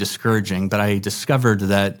incredibly discouraging, but I discovered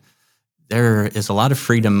that there is a lot of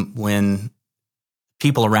freedom when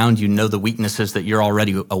people around you know the weaknesses that you're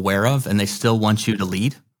already aware of and they still want you to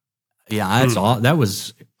lead. Yeah, that's all.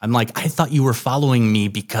 I'm like, I thought you were following me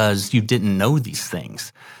because you didn't know these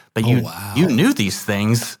things, but you knew these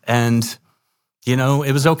things, and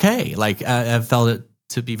it was okay. Like I felt it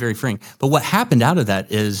to be very freeing. But what happened out of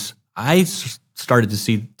that is I started to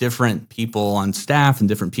see different people on staff and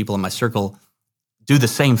different people in my circle do the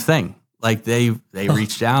same thing. Like they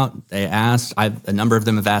reached out, they asked. A number of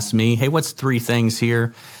them have asked me, "Hey, what's 3 things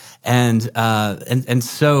here?" And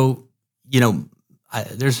so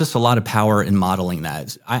there's just a lot of power in modeling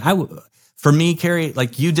that. For me, Carrie,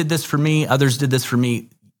 like you did this for me, others did this for me.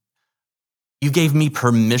 you gave me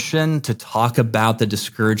permission to talk about the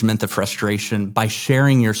discouragement, the frustration by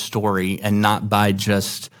sharing your story and not by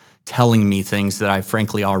just telling me things that I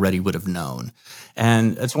frankly already would have known.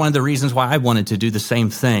 And that's one of the reasons why I wanted to do the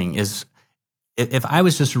same thing is if I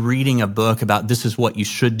was just reading a book about this is what you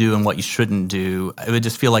should do and what you shouldn't do, it would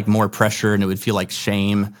just feel like more pressure and it would feel like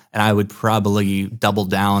shame. And I would probably double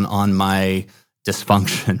down on my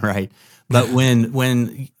dysfunction, right? But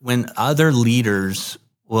when other leaders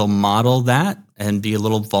will model that and be a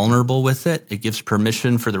little vulnerable with it, it gives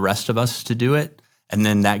permission for the rest of us to do it. And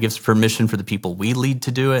then that gives permission for the people we lead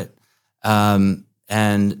to do it. And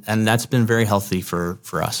that's been very healthy for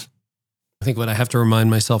us. I think what I have to remind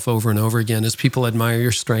myself over and over again is people admire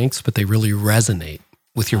your strengths, but they really resonate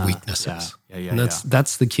with your weaknesses. And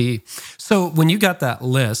that's the key. So when you got that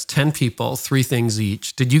list, 10 people, 3 things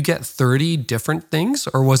each, did you get 30 different things,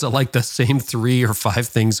 or was it like the same 3 or 5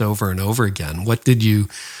 things over and over again? What did you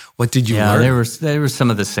learn? There were some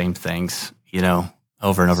of the same things,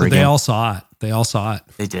 over and over again. They all saw it.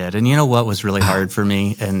 They did. And you know what was really hard for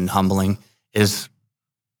me and humbling is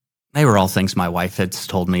they were all things my wife had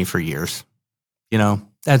told me for years.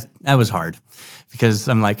 That was hard because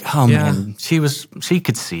I'm like, oh man, she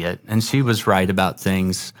could see it and she was right about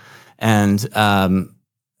things. And so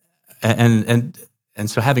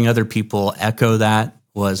having other people echo that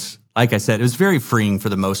was, like I said, it was very freeing for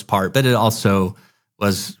the most part, but it also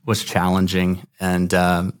was challenging. And,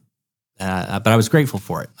 but I was grateful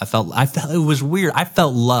for it. I felt it was weird. I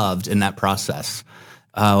felt loved in that process,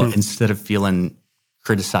 instead of feeling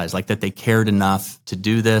criticized, like that they cared enough to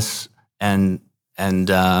do this and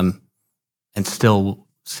still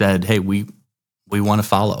said, hey, we want to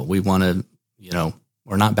follow. We want to,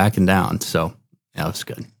 we're not backing down. So, it's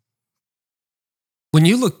good. When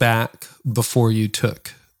you look back before you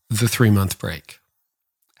took the 3-month break,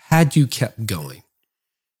 had you kept going,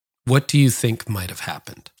 what do you think might have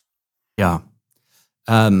happened? Yeah.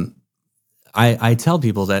 I tell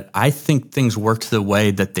people that I think things worked the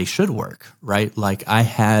way that they should work, right? Like I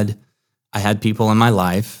had people in my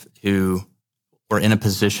life who were in a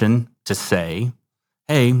position to say,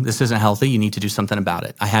 hey, this isn't healthy. You need to do something about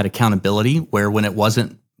it. I had accountability where when it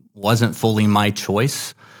wasn't fully my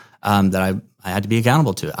choice, that I had to be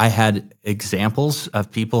accountable to it. I had examples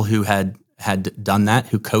of people who had done that,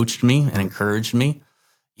 who coached me and encouraged me.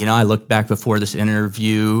 I looked back before this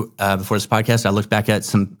interview, before this podcast, I looked back at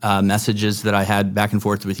some messages that I had back and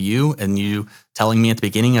forth with you and you telling me at the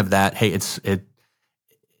beginning of that, hey, it's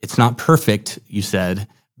not perfect, you said,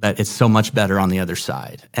 but it's so much better on the other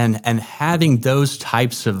side. And having those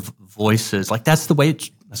types of voices, like that's the way it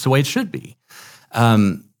should be.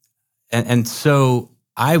 And so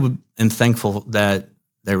I am thankful that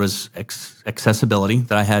there was accessibility,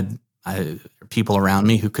 that I had people around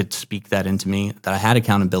me who could speak that into me, that I had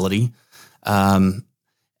accountability. And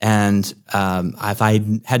if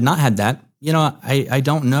I had not had that, I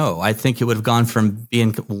don't know. I think it would have gone from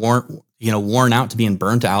being worn out to being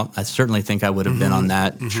burnt out. I certainly think I would have been on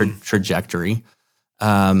that trajectory.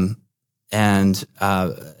 But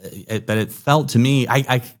it felt to me,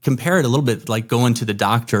 I compare it a little bit like going to the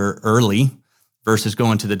doctor early versus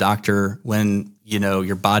going to the doctor when,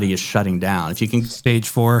 your body is shutting down. If you can stage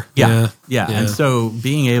 4. Yeah. And so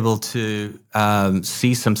being able to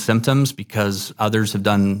see some symptoms because others have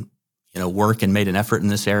done, work and made an effort in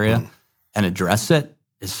this area and address it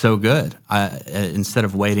is so good. Instead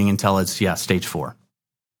of waiting until it's stage 4.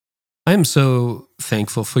 I am so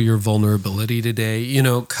thankful for your vulnerability today.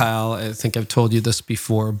 Kyle, I think I've told you this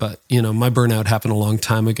before, but my burnout happened a long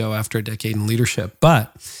time ago after a decade in leadership.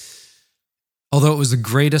 But although it was the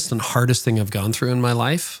greatest and hardest thing I've gone through in my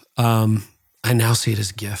life, I now see it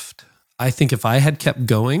as a gift. I think if I had kept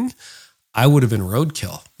going, I would have been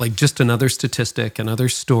roadkill, like just another statistic, another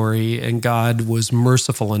story. And God was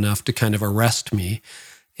merciful enough to kind of arrest me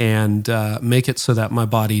and make it so that my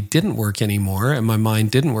body didn't work anymore and my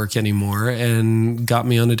mind didn't work anymore and got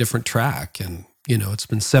me on a different track. And, it's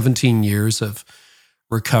been 17 years of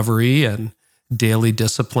recovery and daily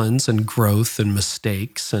disciplines and growth and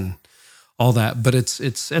mistakes and all that. But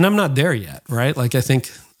it's, and I'm not there yet, right? Like I think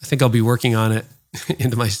I'll be working on it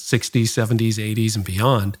into my 60s, 70s, 80s and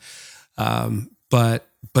beyond. But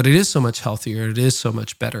it is so much healthier. It is so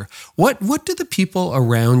much better. What do the people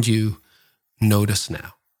around you notice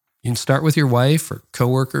now? You can start with your wife or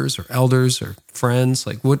coworkers or elders or friends.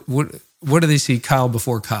 Like what do they see Kyle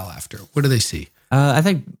before, Kyle after? What do they see? I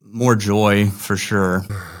think more joy for sure,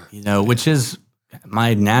 which is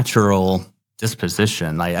my natural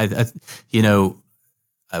disposition. I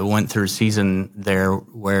went through a season there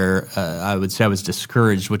where I would say I was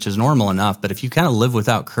discouraged, which is normal enough. But if you kind of live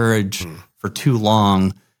without courage for too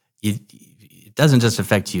long, it doesn't just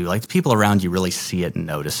affect you. Like the people around you really see it and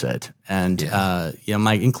notice it. And,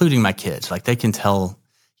 including my kids, like they can tell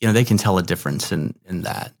a difference in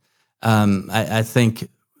that. I think,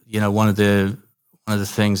 one of the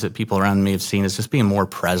things that people around me have seen is just being more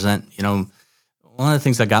present. One of the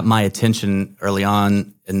things that got my attention early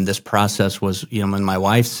on in this process was, when my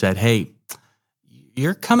wife said, "Hey,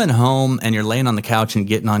 you're coming home and you're laying on the couch and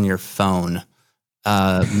getting on your phone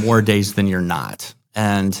more days than you're not."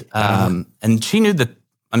 And she knew that.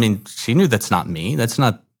 I mean, she knew that's not me. That's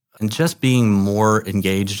not. And just being more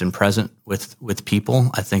engaged and present with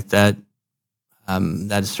people, I think that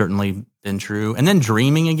that has certainly been true. And then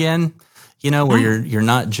dreaming again, where you're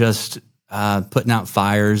not just putting out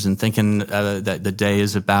fires and thinking that the day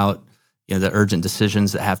is about the urgent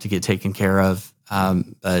decisions that have to get taken care of,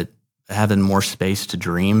 but having more space to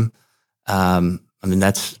dream.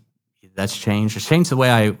 That's changed. It's changed the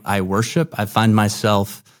way I worship. I find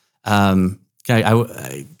myself, my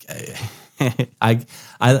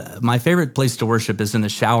favorite place to worship is in the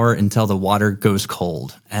shower until the water goes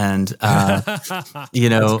cold. And, That's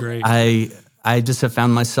great. I just have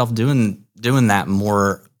found myself doing that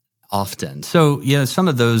more often. So, some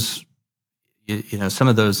of those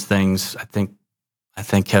things I think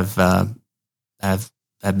have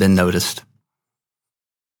been noticed.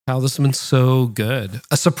 Hal, this has been so good.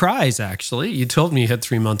 A surprise, actually. You told me you had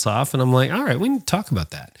 3 months off, and I'm like, all right, we need to talk about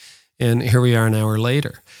that. And here we are an hour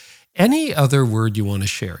later. Any other word you want to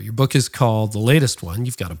share? Your book is called, the latest one,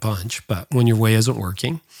 you've got a bunch, but When Your Way Isn't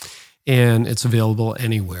Working, and it's available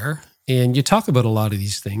anywhere. And you talk about a lot of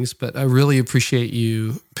these things, but I really appreciate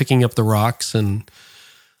you picking up the rocks and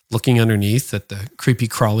looking underneath at the creepy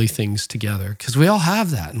crawly things together, because we all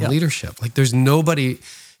have that in leadership. Like there's nobody,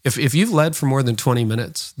 if you've led for more than 20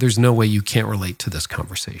 minutes, there's no way you can't relate to this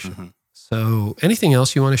conversation. Mm-hmm. So anything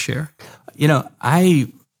else you want to share?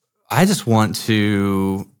 I just want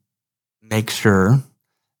to make sure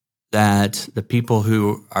that the people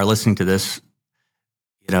who are listening to this,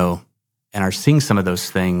 and are seeing some of those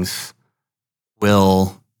things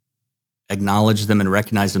will acknowledge them and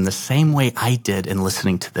recognize them the same way I did in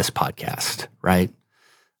listening to this podcast, right?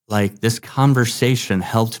 Like this conversation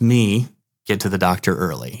helped me get to the doctor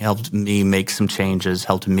early, helped me make some changes,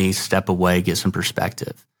 helped me step away, get some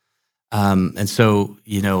perspective. And so,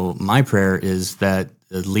 my prayer is that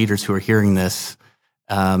the leaders who are hearing this,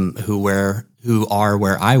 who are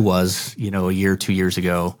where I was, a year, 2 years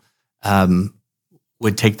ago,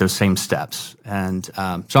 would take those same steps. And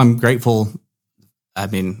so I'm grateful. I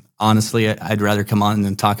mean, honestly, I'd rather come on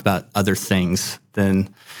and talk about other things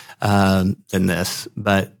than this.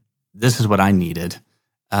 But this is what I needed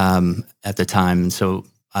at the time. And so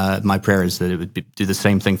my prayer is that it would do the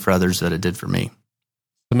same thing for others that it did for me.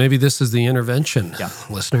 So maybe this is the intervention,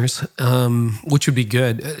 listeners, which would be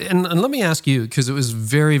good. And let me ask you, because it was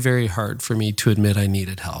very, very hard for me to admit I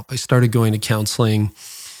needed help. I started going to counseling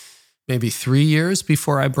maybe 3 years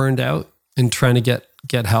before I burned out and trying to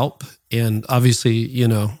get help. And obviously,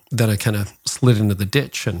 then I kind of slid into the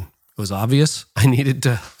ditch, and it was obvious I needed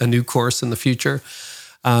a new course in the future.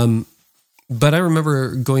 But I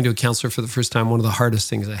remember going to a counselor for the first time. One of the hardest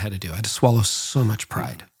things I had to do, I had to swallow so much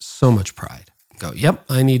pride. Go, yep,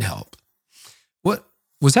 I need help. What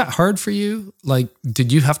was that hard for you? Like,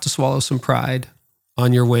 did you have to swallow some pride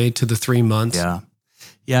on your way to the 3 months? Yeah.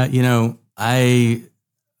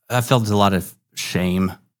 I felt a lot of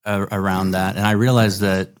shame around that. And I realized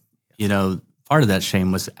that, part of that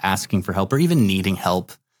shame was asking for help or even needing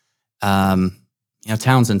help.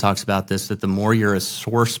 Townsend talks about this, that the more you're a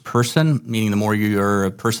source person, meaning the more you're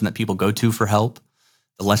a person that people go to for help,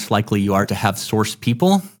 the less likely you are to have source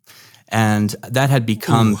people. And that had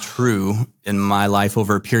become true in my life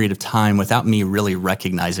over a period of time without me really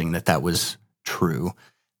recognizing that was true.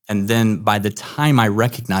 And then by the time I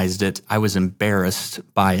recognized it, I was embarrassed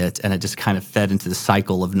by it. And it just kind of fed into the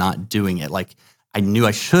cycle of not doing it. Like I knew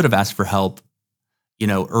I should have asked for help,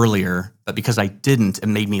 earlier, but because I didn't, it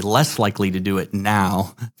made me less likely to do it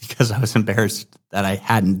now because I was embarrassed that I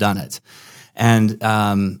hadn't done it. And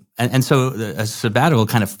so a sabbatical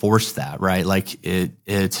kind of forced that, right? Like I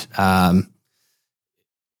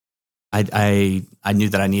knew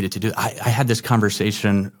that I needed to do it. I had this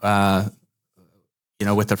conversation,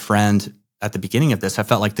 with a friend at the beginning of this. I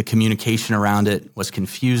felt like the communication around it was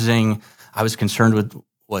confusing. I was concerned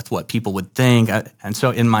with what people would think. And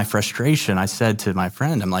so in my frustration, I said to my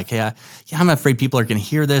friend, I'm like, hey, I'm afraid people are going to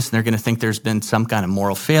hear this and they're going to think there's been some kind of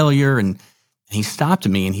moral failure. And he stopped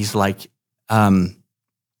me and he's like,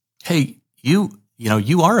 hey, you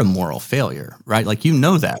you are a moral failure, right? Like,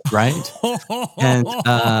 that, right?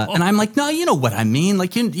 And I'm like, no, you know what I mean?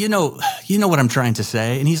 Like, you know what I'm trying to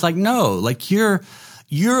say. And he's like, no, like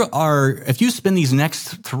if you spend these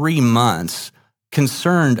next 3 months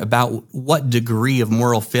concerned about what degree of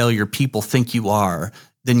moral failure people think you are,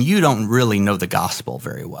 then you don't really know the gospel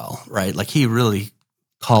very well, right? Like, he really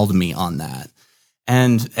called me on that.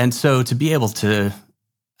 And so to be able to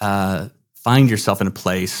find yourself in a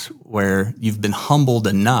place where you've been humbled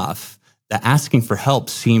enough that asking for help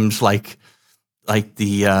seems like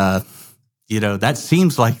the that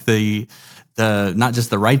seems like the not just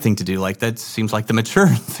the right thing to do, like that seems like the mature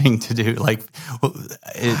thing to do. Like,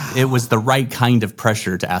 it was the right kind of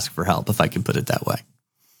pressure to ask for help, if I can put it that way.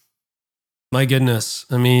 My goodness.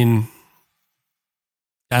 I mean,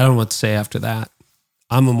 I don't know what to say after that.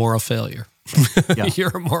 I'm a moral failure. Yeah. You're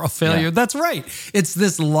a moral failure. Yeah. That's right. It's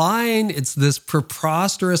this line, it's this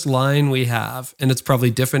preposterous line we have, and it's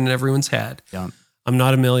probably different in everyone's head. Yeah. I'm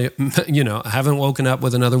not I haven't woken up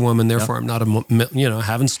with another woman, therefore I'm not I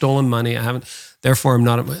haven't stolen money, therefore I'm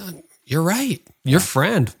not you're right. Your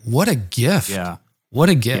friend, what a gift. Yeah. What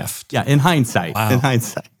a gift. Yeah, in hindsight. Wow. In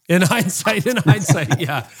hindsight,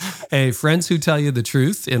 yeah. Hey, friends who tell you the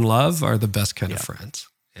truth in love are the best kind of friends.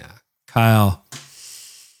 Yeah. Kyle.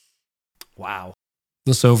 Wow.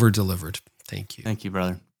 This over-delivered. Thank you. Thank you,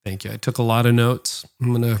 brother. Thank you. I took a lot of notes. I'm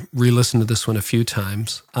going to re-listen to this one a few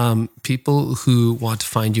times. People who want to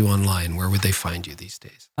find you online, where would they find you these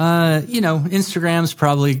days? Instagram's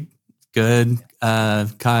probably good.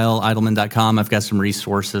 KyleIdleman.com. I've got some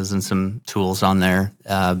resources and some tools on there.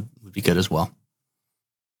 Would be good as well.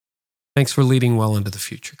 Thanks for leading well into the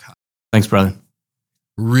future, Kyle. Thanks, brother.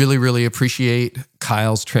 Really, really appreciate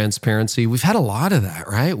Kyle's transparency. We've had a lot of that,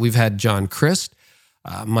 right? We've had John Christ,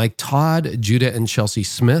 Mike Todd, Judah and Chelsea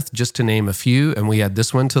Smith, just to name a few. And we had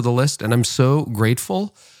this one to the list. And I'm so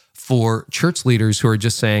grateful for church leaders who are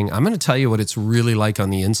just saying, I'm going to tell you what it's really like on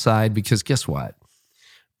the inside, because guess what?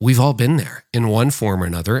 We've all been there in one form or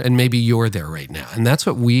another, and maybe you're there right now. And that's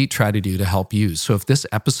what we try to do to help you. So if this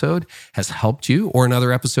episode has helped you or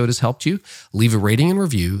another episode has helped you, leave a rating and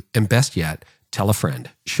review. And best yet, tell a friend,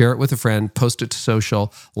 share it with a friend, post it to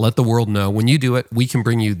social, let the world know. When you do it, we can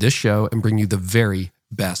bring you this show and bring you the very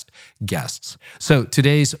best guests. So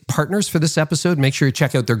today's partners for this episode, make sure you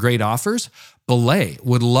check out their great offers. Belay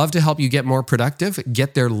would love to help you get more productive.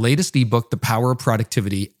 Get their latest ebook, The Power of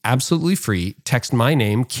Productivity, absolutely free. Text my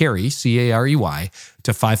name, Carey, C-A-R-E-Y,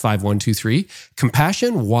 to 55123.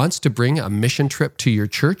 Compassion wants to bring a mission trip to your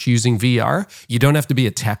church using VR. You don't have to be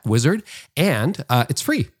a tech wizard, and it's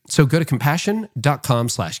free. So go to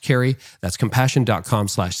compassion.com/Carey. That's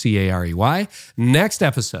compassion.com/CAREY. Next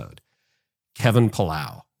episode, Kevin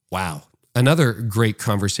Palau. Wow. Another great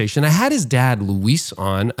conversation. I had his dad, Luis,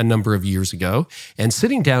 on a number of years ago, and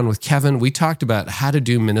sitting down with Kevin, we talked about how to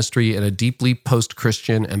do ministry in a deeply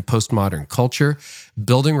post-Christian and postmodern culture,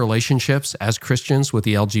 building relationships as Christians with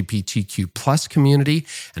the LGBTQ plus community,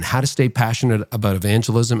 and how to stay passionate about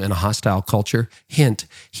evangelism in a hostile culture. Hint,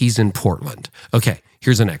 he's in Portland. Okay,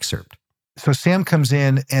 here's an excerpt. So Sam comes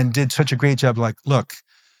in and did such a great job, like, look,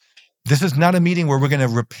 this is not a meeting where we're going to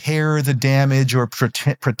repair the damage or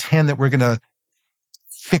pretend that we're going to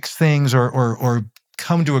fix things or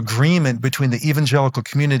come to agreement between the evangelical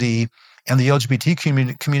community and the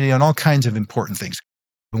LGBT community on all kinds of important things.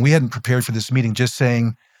 And we hadn't prepared for this meeting, just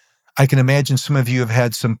saying, I can imagine some of you have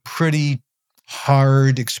had some pretty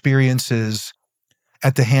hard experiences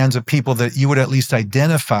at the hands of people that you would at least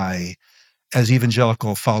identify as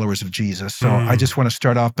evangelical followers of Jesus. So I just want to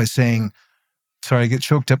start off by saying, sorry, I get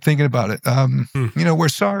choked up thinking about it. We're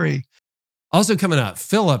sorry. Also coming up,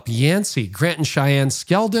 Philip Yancey, Grant and Cheyenne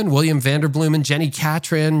Skeldon, William Vanderbloemen, Jenny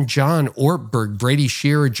Catron, John Ortberg, Brady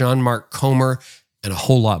Shearer, John Mark Comer, and a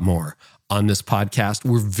whole lot more on this podcast.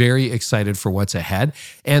 We're very excited for what's ahead.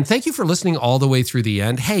 And thank you for listening all the way through the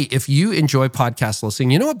end. Hey, if you enjoy podcast listening,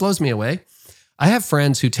 you know what blows me away? I have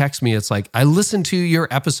friends who text me, it's like, I listened to your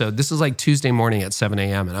episode. This is like Tuesday morning at 7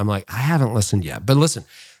 a.m. And I'm like, I haven't listened yet. But listen,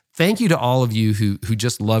 thank you to all of you who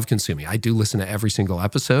just love consuming. I do listen to every single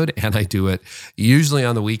episode, and I do it usually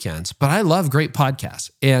on the weekends. But I love great podcasts.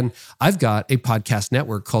 And I've got a podcast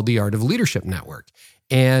network called the Art of Leadership Network.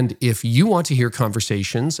 And if you want to hear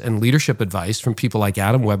conversations and leadership advice from people like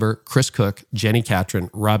Adam Weber, Chris Cook, Jenny Catron,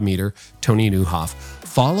 Rob Meter, Tony Newhoff,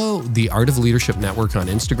 follow the Art of Leadership Network on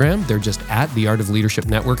Instagram. They're just at the Art of Leadership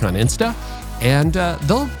Network on Insta. And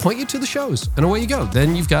they'll point you to the shows, and away you go.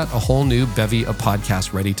 Then you've got a whole new bevy of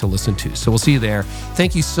podcasts ready to listen to. So we'll see you there.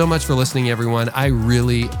 Thank you so much for listening, everyone. I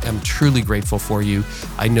really am truly grateful for you.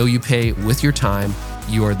 I know you pay with your time.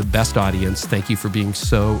 You are the best audience. Thank you for being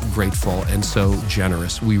so grateful and so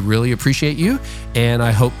generous. We really appreciate you. And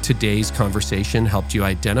I hope today's conversation helped you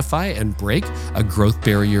identify and break a growth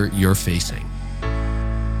barrier you're facing.